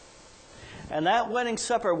 And that wedding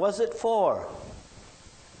supper, what's it for?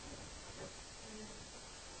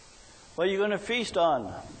 What are you going to feast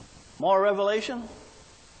on? More revelation?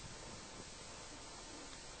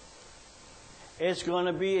 It's going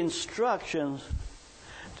to be instructions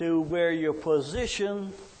to where your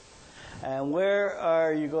position and where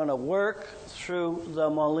are you going to work through the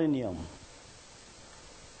millennium.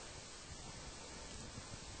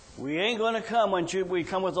 We ain't going to come when we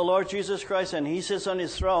come with the Lord Jesus Christ and He sits on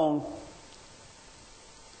His throne.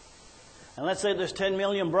 And let's say there's 10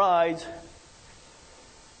 million brides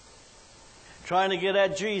trying to get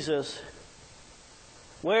at Jesus.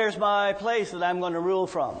 Where's my place that I'm going to rule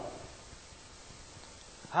from?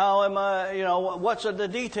 How am I, what's the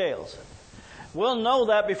details? We'll know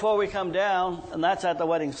that before we come down, and that's at the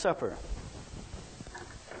wedding supper.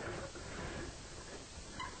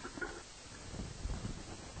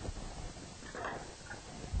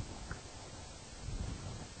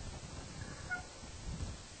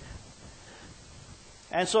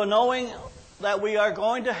 And so knowing that we are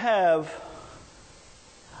going to have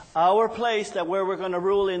our place, that where we're going to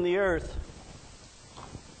rule in the earth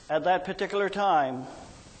at that particular time,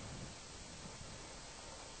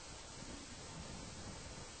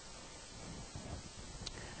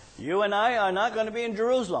 you and I are not going to be in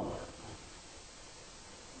Jerusalem.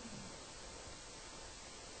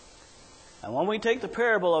 And when we take the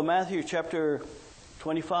parable of Matthew chapter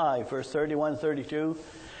 25, verse 31 and 32,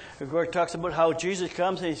 where it talks about how Jesus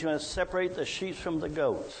comes and He's going to separate the sheep from the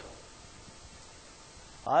goats.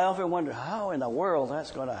 I often wonder how in the world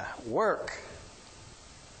that's going to work.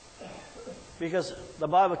 Because the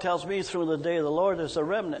Bible tells me through the day of the Lord there's a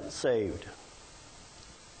remnant saved.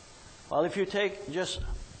 Well, if you take just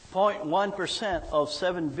 0.1% of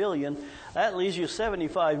 7 billion, that leaves you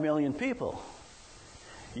 75 million people.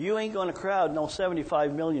 You ain't going to crowd no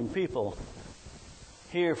 75 million people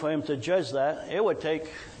here for Him to judge that. It would take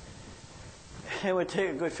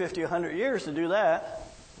a good 50, 100 years to do that.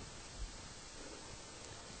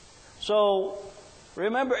 So,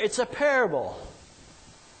 remember, it's a parable.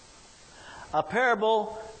 A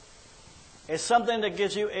parable is something that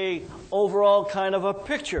gives you a overall kind of a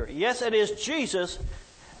picture. Yes, it is Jesus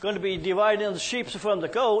going to be dividing the sheep from the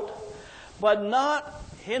goat, but not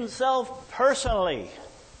Himself personally.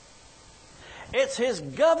 It's His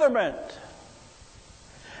government.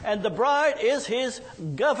 And the bride is His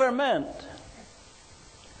government.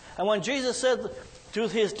 And when Jesus said to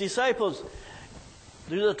his disciples,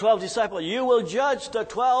 to the 12 disciples, you will judge the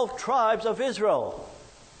 12 tribes of Israel.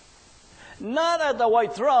 Not at the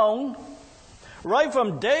white throne. Right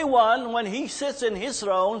from day one, when he sits in his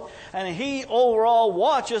throne and he overall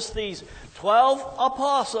watches these 12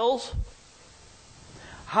 apostles,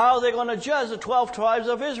 how they're going to judge the 12 tribes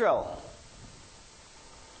of Israel.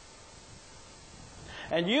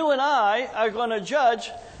 And you and I are going to judge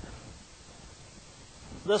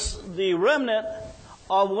the remnant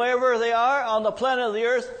of wherever they are on the planet of the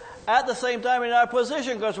earth at the same time in our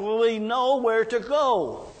position, because we know where to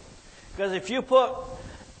go. Because if you put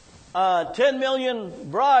 10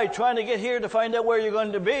 million bride trying to get here to find out where you're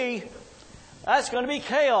going to be, that's going to be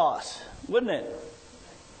chaos, wouldn't it?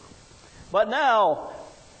 But now,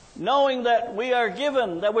 knowing that we are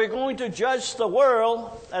given, that we're going to judge the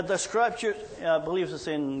world, at the scripture, I believe it's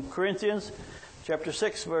in Corinthians, chapter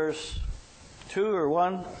 6, verse 2 or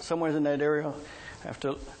 1, somewhere in that area.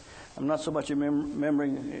 I'm not so much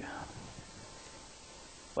remembering,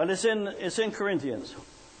 but it's in Corinthians.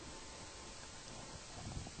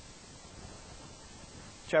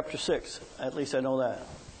 Chapter 6, at least I know that.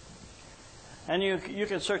 And you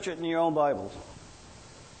can search it in your own Bibles.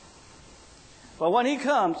 But when he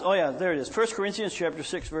comes, oh yeah, there it is. 1 Corinthians chapter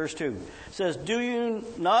 6, verse 2. It says, do you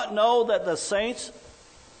not know that the saints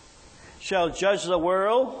shall judge the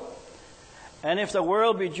world? And if the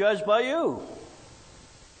world be judged by you?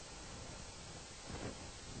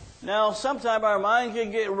 Now, sometimes our mind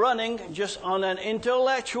can get running just on an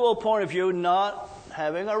intellectual point of view, not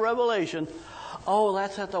having a revelation. Oh,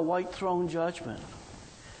 that's at the white throne judgment.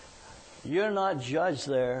 You're not judged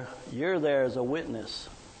there. You're there as a witness.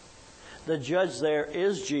 The judge there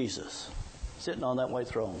is Jesus, sitting on that white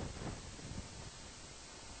throne.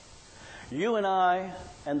 You and I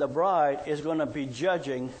and the bride is going to be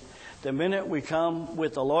judging the minute we come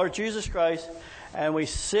with the Lord Jesus Christ and we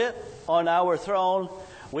sit on our throne.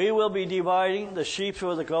 We will be dividing the sheep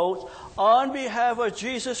from the goats on behalf of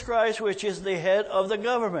Jesus Christ, which is the head of the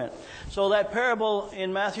government. So that parable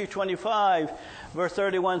in Matthew 25, verse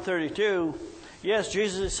 31, 32, yes,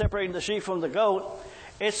 Jesus is separating the sheep from the goat.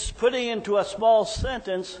 It's putting into a small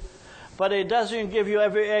sentence, but it doesn't give you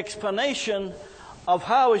every explanation of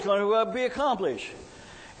how it's going to be accomplished.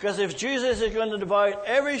 Because if Jesus is going to divide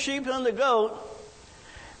every sheep from the goat,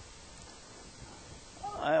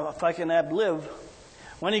 if I can ad-lib,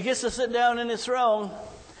 when he gets to sit down in his throne,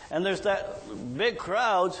 and there's that big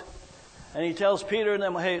crowd, and he tells Peter and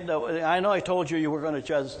them, hey, I know I told you were going to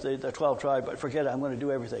judge the 12 tribes, but forget it, I'm going to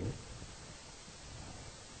do everything.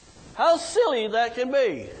 How silly that can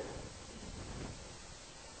be.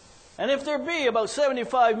 And if there be about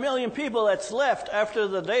 75 million people that's left after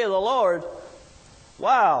the day of the Lord,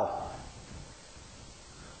 wow.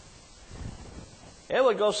 It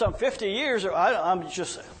would go some 50 years, or I'm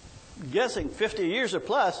just guessing 50 years or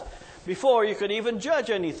plus, before you could even judge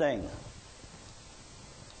anything.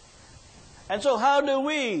 And so how do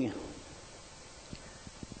we,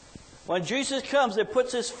 when Jesus comes and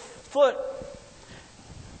puts his foot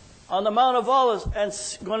on the Mount of Olives and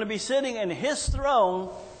going to be sitting in his throne,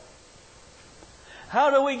 how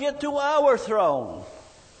do we get to our throne?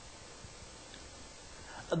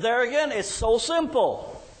 There again, it's so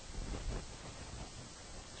simple.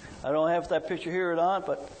 I don't have that picture here or not,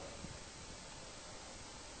 but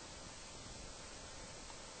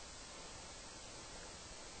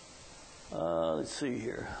let's see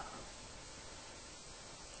here.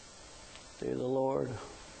 Day of the Lord.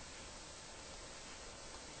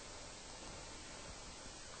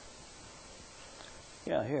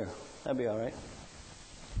 Yeah, here. That'd be all right.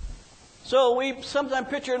 So we sometimes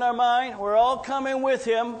picture in our mind, we're all coming with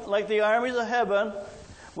him like the armies of heaven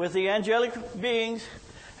with the angelic beings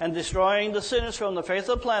and destroying the sinners from the face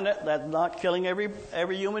of the planet. That's not killing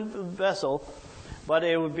every human vessel, but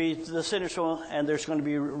it would be the sinners from, and there's going to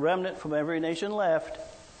be a remnant from every nation left.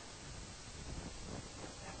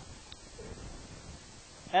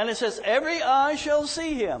 And it says, every eye shall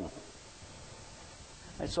see him.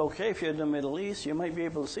 It's okay if you're in the Middle East, you might be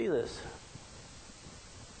able to see this.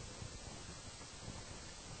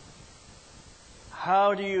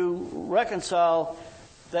 How do you reconcile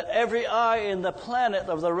that every eye in the planet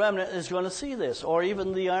of the remnant is going to see this, or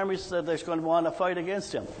even the armies that are going to want to fight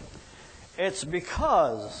against him? It's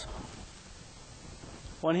because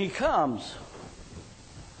when he comes,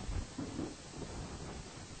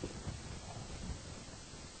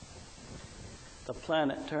 the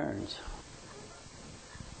planet turns.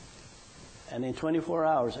 And in 24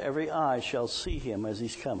 hours, every eye shall see him as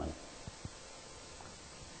he's coming.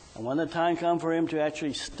 And when the time comes for him to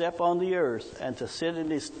actually step on the earth and to sit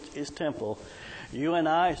in his temple, You and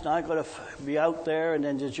I, it's not going to be out there and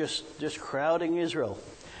then just crowding Israel.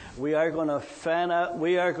 We are going to fan out.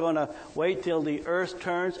 We are going to wait till the earth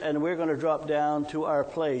turns, and we're going to drop down to our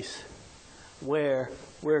place where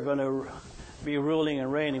we're going to be ruling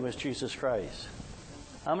and reigning with Jesus Christ.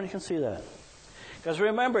 How many can see that? Because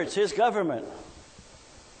remember, it's His government.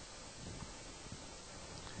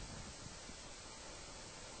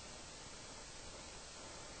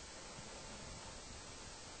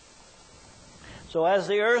 So as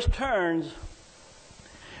the earth turns,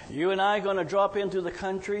 you and I are going to drop into the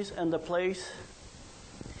countries and the place,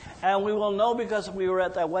 and we will know because we were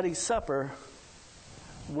at that wedding supper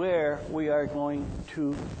where we are going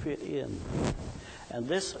to fit in. And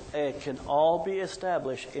this can all be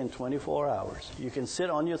established in 24 hours. You can sit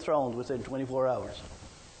on your throne within 24 hours.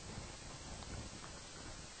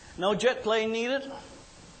 No jet plane needed,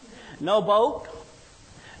 no boat,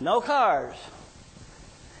 no cars.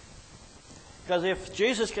 Because if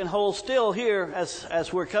Jesus can hold still here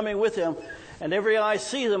as we're coming with Him, and every eye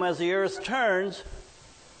sees Him as the earth turns,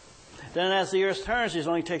 then as the earth turns, it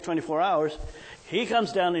only takes 24 hours, He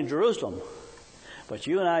comes down in Jerusalem. But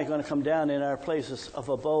you and I are going to come down in our places of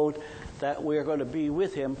abode that we're going to be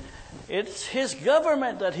with Him. It's His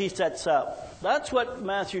government that He sets up. That's what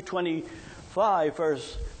Matthew 25,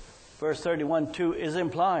 verse 31-2 is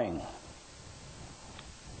implying.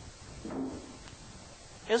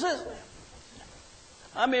 Is it?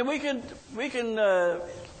 I mean, we can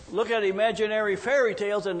look at imaginary fairy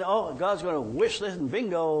tales and, oh, God's going to wish this and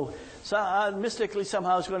bingo. So, mystically,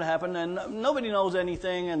 somehow it's going to happen, and nobody knows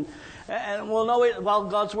anything, and we'll know it. Well,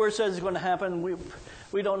 God's Word says it's going to happen.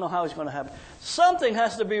 We don't know how it's going to happen. Something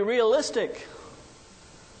has to be realistic.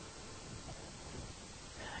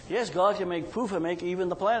 Yes, God can make poof and make even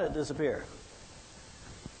the planet disappear.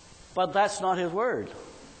 But that's not His Word.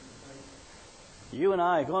 You and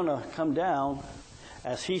I are going to come down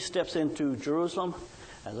as He steps into Jerusalem,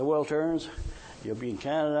 as the world turns. You'll be in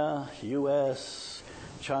Canada, U.S.,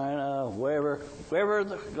 China, wherever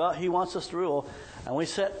He wants us to rule, and we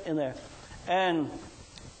sit in there. And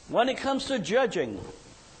when it comes to judging,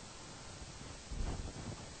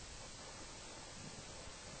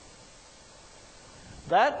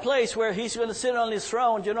 that place where He's going to sit on His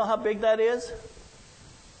throne, do you know how big that is?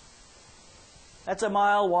 That's a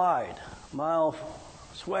mile wide, mile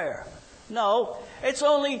square. No, it's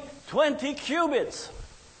only 20 cubits,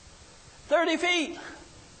 30 feet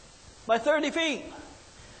by 30 feet.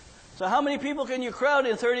 So how many people can you crowd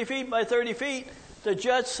in 30 feet by 30 feet to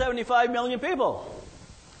judge 75 million people?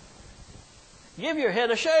 Give your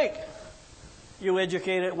head a shake, you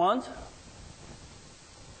educated ones.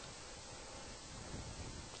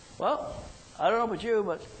 Well, I don't know about you,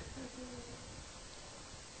 but...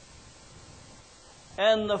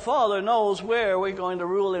 And the Father knows where we're going to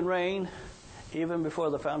rule and reign even before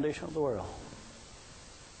the foundation of the world.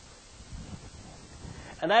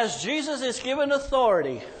 And as Jesus is given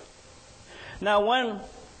authority, now when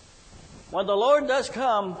the Lord does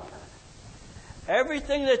come,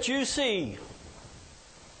 everything that you see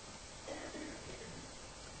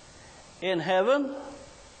in heaven,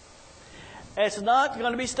 it's not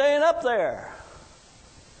going to be staying up there.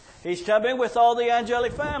 He's coming with all the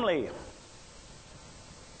angelic family.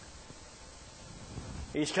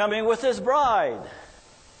 He's coming with His bride.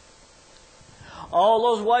 All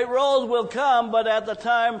those white robes will come, but at the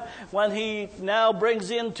time when He now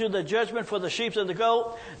brings into the judgment for the sheep and the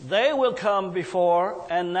goat, they will come before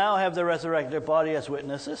and now have the resurrected body as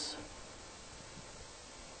witnesses.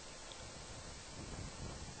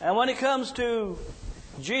 And when it comes to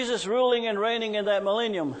Jesus ruling and reigning in that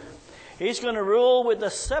millennium, He's going to rule with the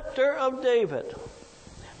scepter of David.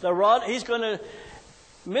 The rod, He's going to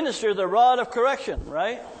minister the rod of correction,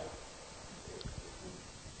 right?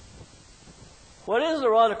 What is the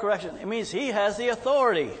rod of correction? It means He has the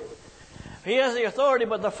authority. He has the authority,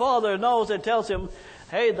 but the Father knows and tells Him,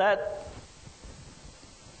 hey, that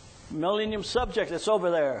millennium subject that's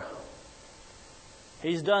over there,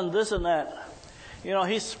 he's done this and that. You know,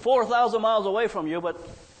 he's 4,000 miles away from you, but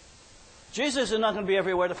Jesus is not going to be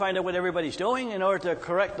everywhere to find out what everybody's doing in order to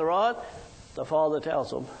correct the rod. The Father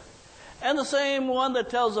tells Him. And the same one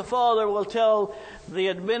that tells the Father will tell the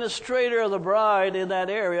administrator of the bride in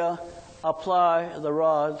that area, apply the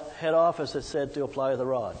rod. Head office is said to apply the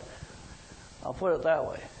rod. I'll put it that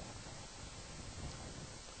way.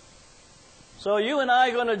 So you and I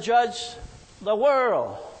are going to judge the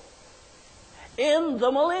world in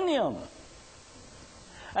the millennium.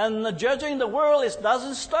 And the judging the world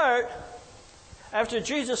doesn't start after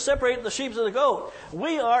Jesus separated the sheep and the goat.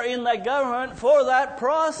 We are in the government for that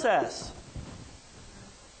process.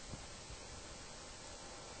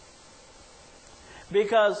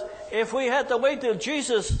 Because if we had to wait till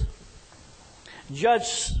Jesus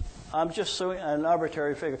judged, I'm just saying an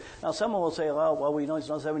arbitrary figure. Now, someone will say, oh, well, we know it's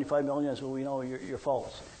not 75 million, so we know you're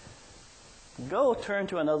false. Go turn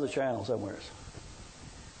to another channel somewhere.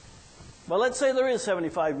 But let's say there is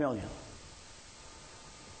 75 million.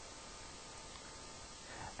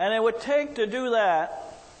 And it would take to do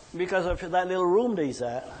that, because of that little room that he's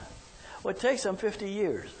at, would take some 50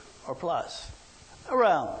 years or plus,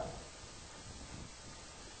 around.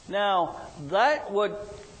 Now, that would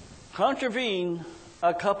contravene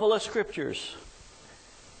a couple of scriptures.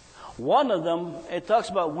 One of them, it talks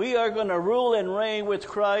about we are going to rule and reign with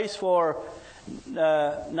Christ for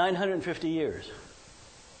 950 years.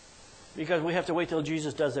 Because we have to wait till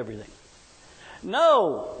Jesus does everything.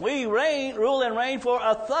 No, we rule and reign for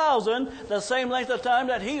 1,000, the same length of time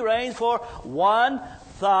that he reigns for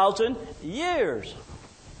 1,000 years.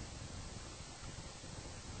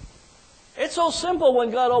 It's so simple when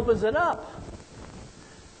God opens it up.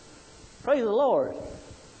 Praise the Lord.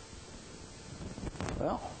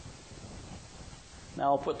 Well, now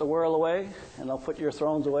I'll put the world away, and I'll put your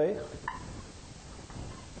thrones away.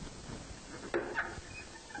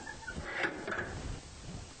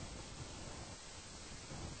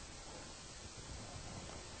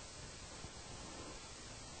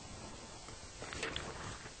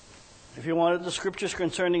 If you wanted the scriptures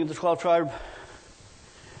concerning the 12 tribes,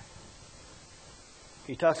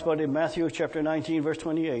 he talks about it in Matthew chapter 19, verse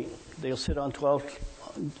 28. They'll sit on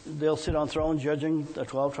thrones judging the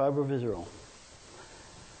 12 tribes of Israel.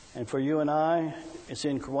 And for you and I, it's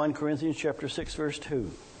in 1 Corinthians chapter 6, verse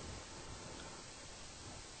 2.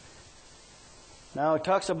 Now it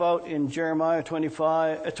talks about in Jeremiah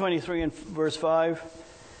 23 and verse 5,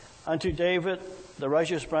 unto David, the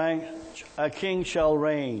righteous branch, a king shall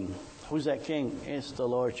reign. Who's that king? It's the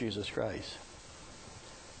Lord Jesus Christ.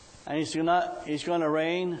 And he's going to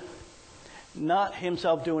reign, not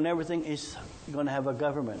himself doing everything. He's going to have a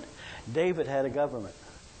government. David had a government.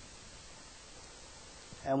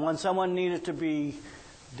 And when someone needed to be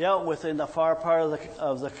dealt with in the far part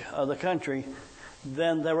of the country,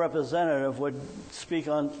 then the representative would speak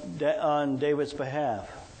on David's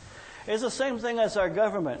behalf. It's the same thing as our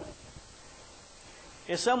government.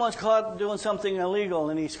 If someone's caught doing something illegal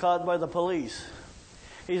and he's caught by the police,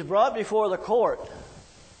 he's brought before the court.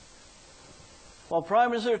 Well, Prime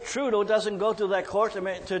Minister Trudeau doesn't go to that court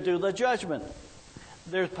to do the judgment.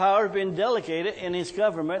 There's power being delegated in his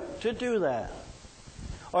government to do that.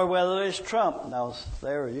 Or whether it's Trump. Now,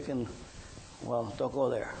 there you can, well, don't go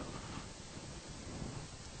there.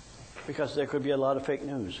 Because there could be a lot of fake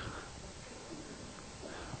news.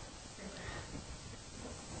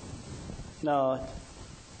 No.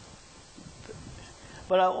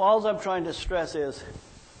 But all I'm trying to stress is,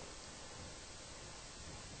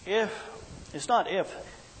 it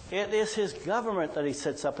is his government that he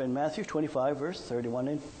sets up in Matthew 25, verse 31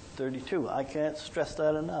 and 32. I can't stress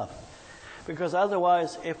that enough. Because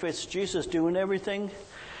otherwise, if it's Jesus doing everything,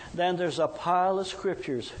 then there's a pile of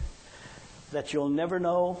scriptures that you'll never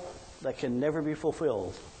know, that can never be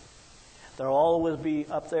fulfilled. They'll always be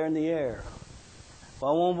up there in the air.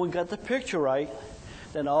 Well, when we got the picture right,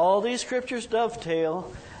 then all these scriptures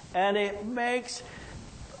dovetail, and it makes,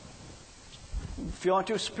 if you want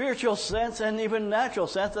to, spiritual sense and even natural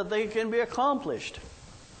sense that they can be accomplished.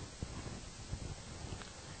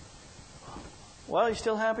 Well, are you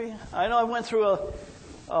still happy? I know I went through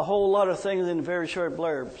a whole lot of things in very short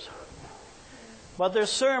blurbs. But there's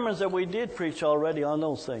sermons that we did preach already on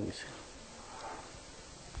those things.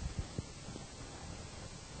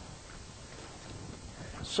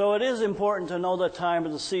 So it is important to know the time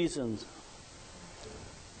of the seasons.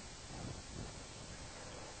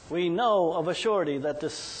 We know of a surety that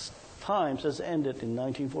this times has ended in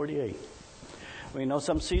 1948. We know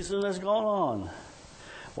some season has gone on.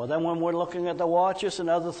 Well, then when we're looking at the watches and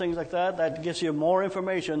other things like that, that gives you more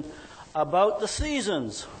information about the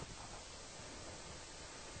seasons.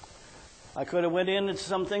 I could have went into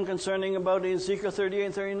something concerning about Ezekiel 38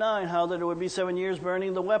 and 39, how that it would be 7 years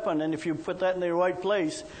burning the weapon. And if you put that in the right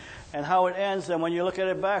place and how it ends, then when you look at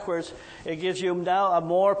it backwards, it gives you now a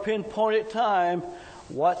more pinpointed time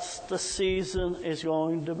what's the season is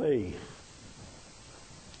going to be.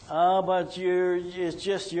 But it's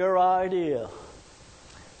just your idea.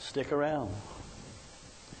 Stick around.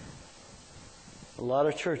 A lot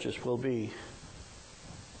of churches will be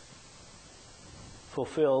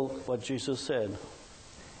fulfilled what Jesus said.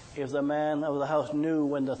 If the man of the house knew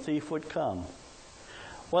when the thief would come.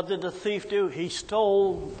 What did the thief do? He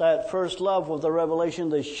stole that first love of the revelation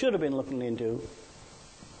they should have been looking into,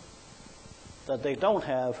 that they don't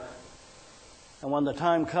have. And when the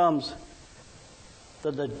time comes,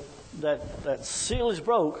 that seal is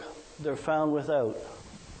broke, they're found without.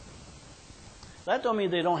 That don't mean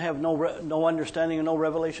they don't have no understanding and no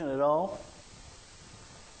revelation at all.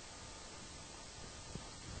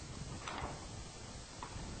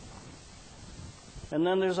 And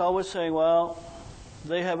then there's always saying, well,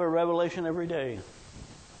 they have a revelation every day.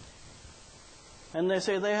 And they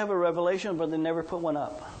say they have a revelation, but they never put one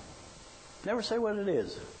up. Never say what it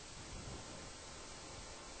is.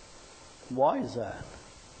 Why is that?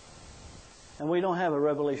 And we don't have a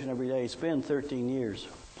revelation every day. It's been 13 years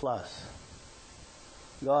plus.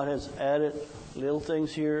 God has added little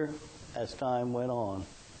things here as time went on.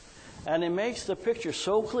 And it makes the picture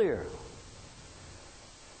so clear.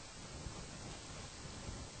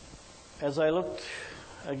 As I looked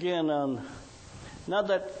again on, not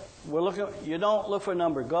that we're looking, you don't look for a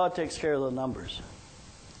number. God takes care of the numbers.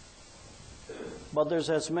 But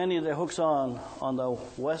there's as many that hooks on the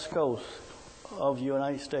west coast of the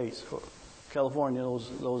United States, California,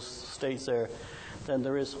 those states there, than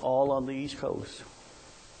there is all on the East Coast.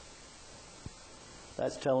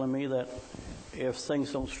 That's telling me that if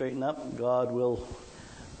things don't straighten up, God will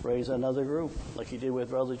raise another group, like He did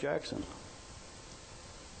with Brother Jackson.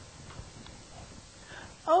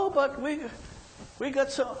 Oh, but we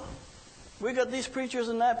got these preachers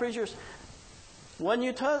and that preachers. When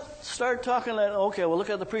you start talking like, okay, well,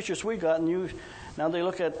 look at the preachers we got, and now they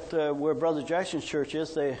look at where Brother Jackson's church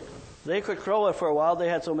is. They could crow it for a while. They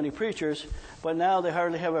had so many preachers, but now they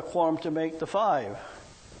hardly have a quorum to make the 5.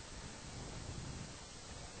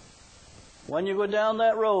 When you go down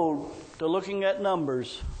that road to looking at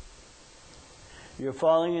numbers, you're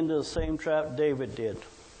falling into the same trap David did.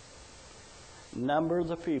 Number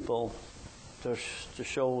the people to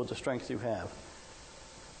show the strength you have,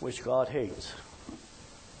 which God hates.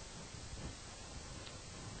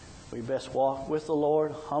 We best walk with the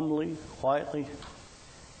Lord humbly, quietly.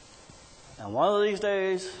 And one of these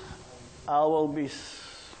days, I will be,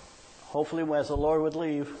 hopefully as the Lord would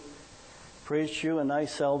leave, preach you a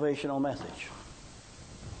nice salvational message.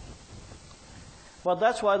 But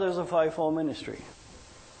that's why there's a 5-fold ministry.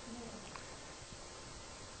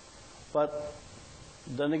 But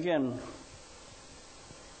then again,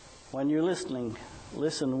 when you're listening,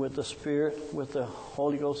 listen with the Spirit, with the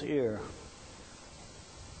Holy Ghost ear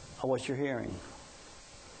of what you're hearing.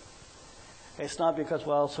 It's not because,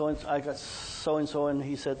 well, I got so-and-so and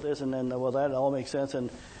he said this, and then, well, that all makes sense, and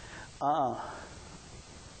well,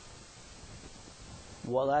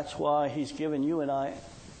 that's why He's given you and I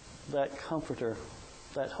that Comforter,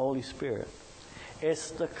 that Holy Spirit.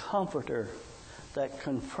 It's the Comforter that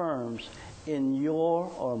confirms in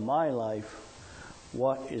your or my life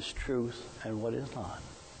what is truth and what is not.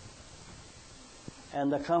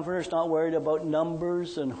 And the Comforter's not worried about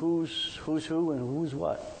numbers and who's who and who's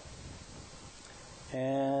what.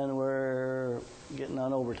 And we're getting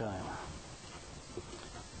on overtime.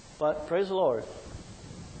 But praise the Lord.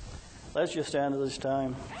 Let's just stand at this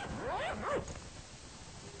time.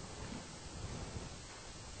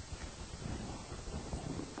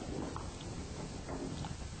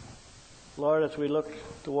 Lord, as we look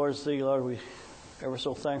towards Thee, Lord, we ever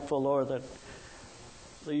so thankful, Lord, that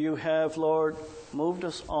You have, Lord, moved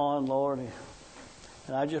us on, Lord.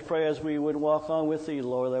 And I just pray as we would walk on with Thee,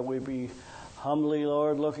 Lord, that we be humbly,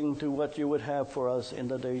 Lord, looking to what You would have for us in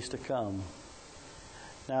the days to come.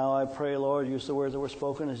 Now I pray, Lord, use the words that were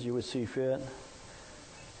spoken as You would see fit.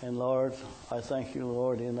 And Lord, I thank You,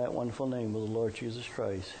 Lord, in that wonderful name of the Lord Jesus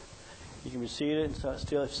Christ. You can be seated. So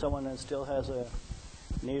still, if someone that still has a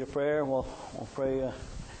need of prayer, we'll pray.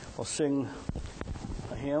 We'll sing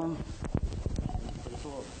a hymn. Praise the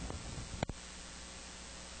Lord.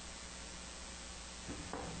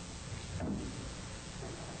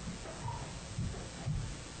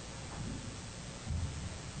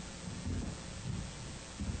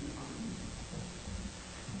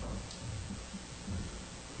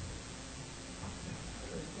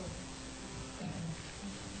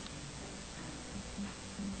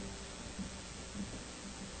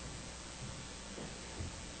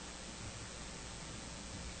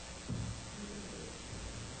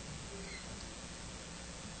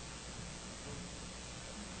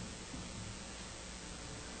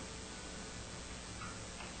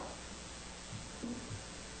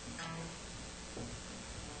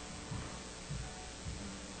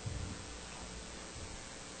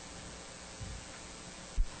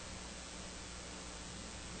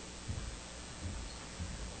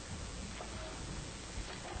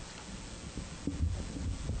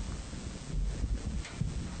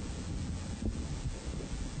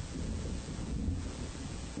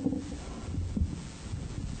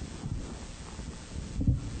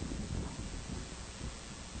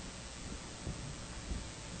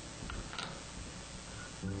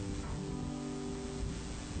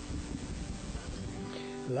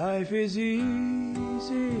 Life is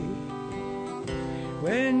easy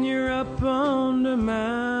when you're up on the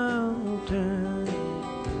mountain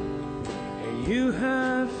and you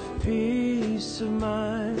have peace of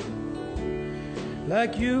mind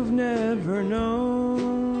like you've never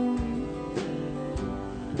known.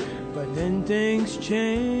 But then things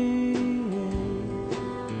change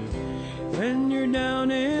when you're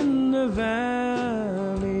down in the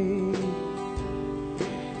valley.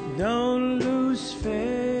 Don't lose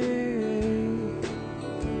faith,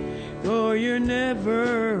 for you're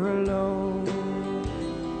never alone.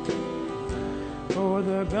 For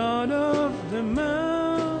the God of the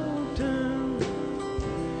mountain,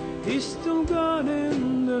 He's still God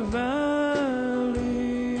in the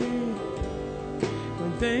valley.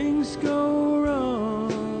 When things go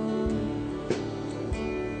wrong,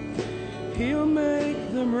 He'll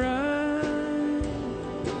make them right.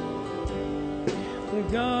 The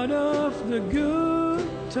God of the good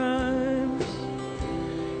times,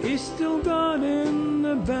 He's still God in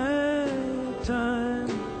the bad time.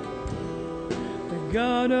 The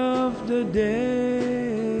God of the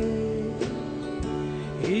day,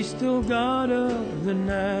 He's still God of the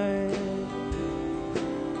night.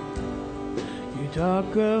 You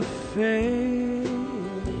talk of faith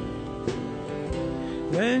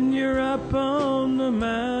when you're up on the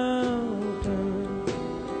mountain.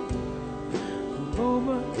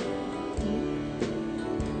 Over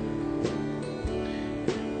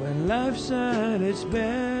when life's at its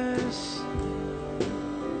best,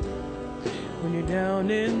 when you're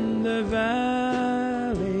down in the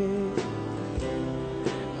valley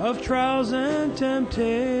of trials and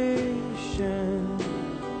temptation,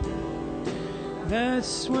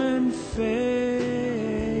 that's when faith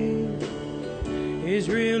is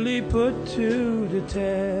really put to the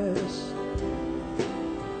test.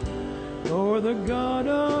 For the God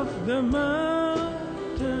of the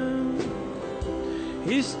mountain,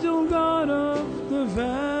 He's still God of the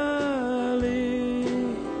valley.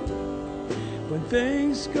 When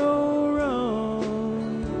things go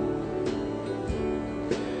wrong,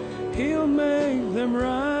 He'll make them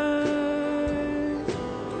right.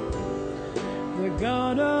 The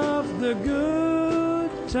God of the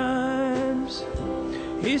good times,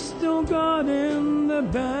 He's still God in the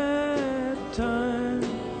bad time.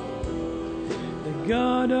 The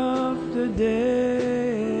God of the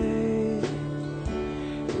day,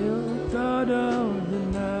 the God of the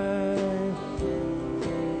night.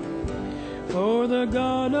 For the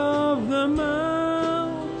God of the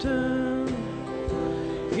mountain,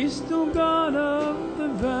 He's still God of the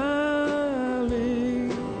valley.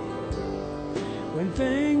 When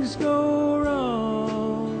things go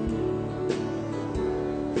wrong,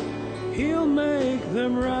 He'll make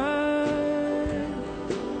them right.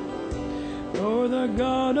 For the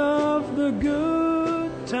God of the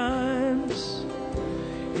good times,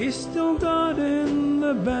 He's still God in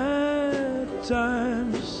the bad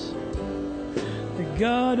times. The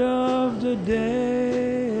God of the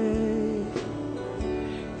day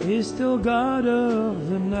is still God of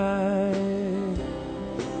the night.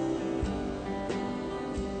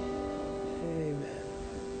 Amen.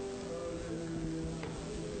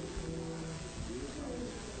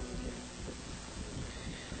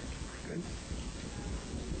 Good.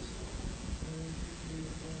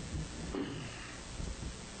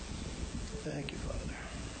 Thank you, Father.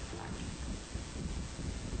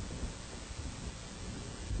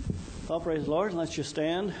 Well, praise the Lord. Let's just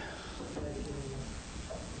stand.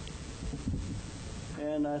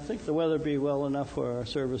 And I think the weather will be well enough for our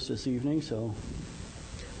service this evening, so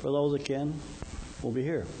for those that can, we'll be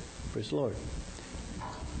here. Praise the Lord.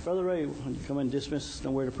 Brother Ray, would you come and dismiss us in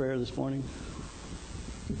a word of prayer this morning?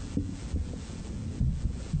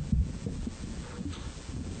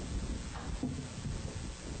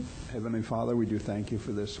 Heavenly Father, we do thank you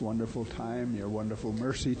for this wonderful time, your wonderful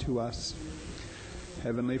mercy to us.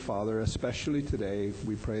 Heavenly Father, especially today,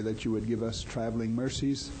 we pray that you would give us traveling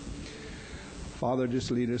mercies. Father, just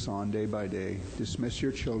lead us on day by day. Dismiss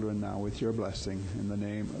your children now with your blessing. In the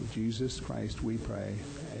name of Jesus Christ we pray.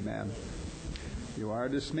 Amen. You are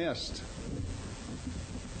dismissed.